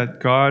prayer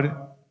that God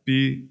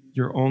be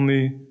your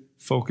only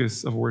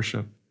focus of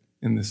worship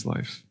in this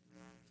life.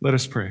 Let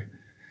us pray.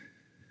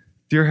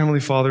 Dear Heavenly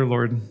Father,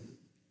 Lord,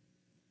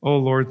 oh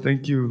Lord,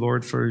 thank you,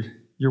 Lord, for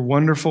your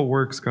wonderful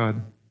works,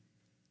 God.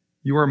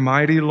 You are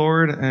mighty,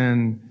 Lord,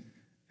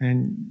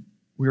 and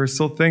we are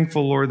so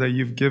thankful, Lord, that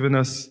you've given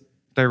us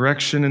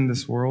direction in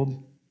this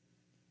world,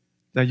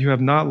 that you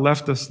have not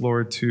left us,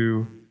 Lord,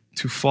 to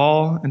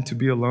fall and to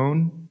be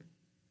alone.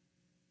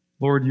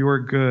 Lord, you are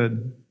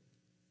good.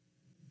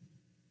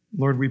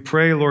 Lord, we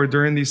pray, Lord,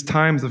 during these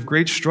times of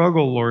great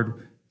struggle,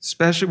 Lord,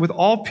 especially with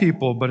all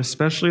people, but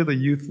especially the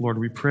youth, Lord,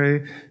 we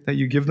pray that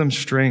you give them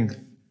strength,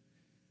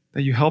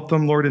 that you help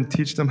them, Lord, and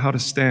teach them how to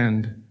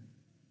stand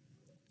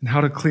and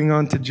how to cling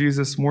on to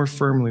Jesus more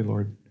firmly,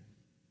 Lord.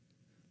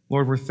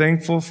 Lord, we're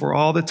thankful for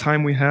all the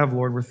time we have,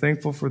 Lord. We're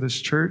thankful for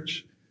this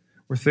church.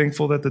 We're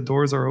thankful that the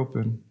doors are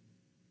open.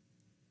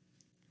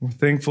 We're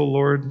thankful,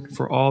 Lord,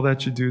 for all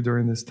that you do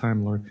during this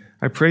time, Lord.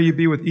 I pray you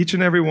be with each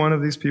and every one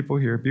of these people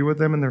here. Be with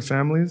them and their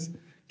families.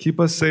 Keep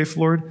us safe,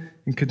 Lord,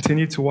 and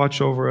continue to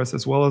watch over us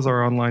as well as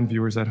our online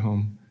viewers at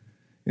home.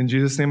 In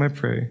Jesus' name I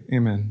pray,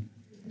 amen.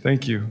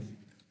 Thank you.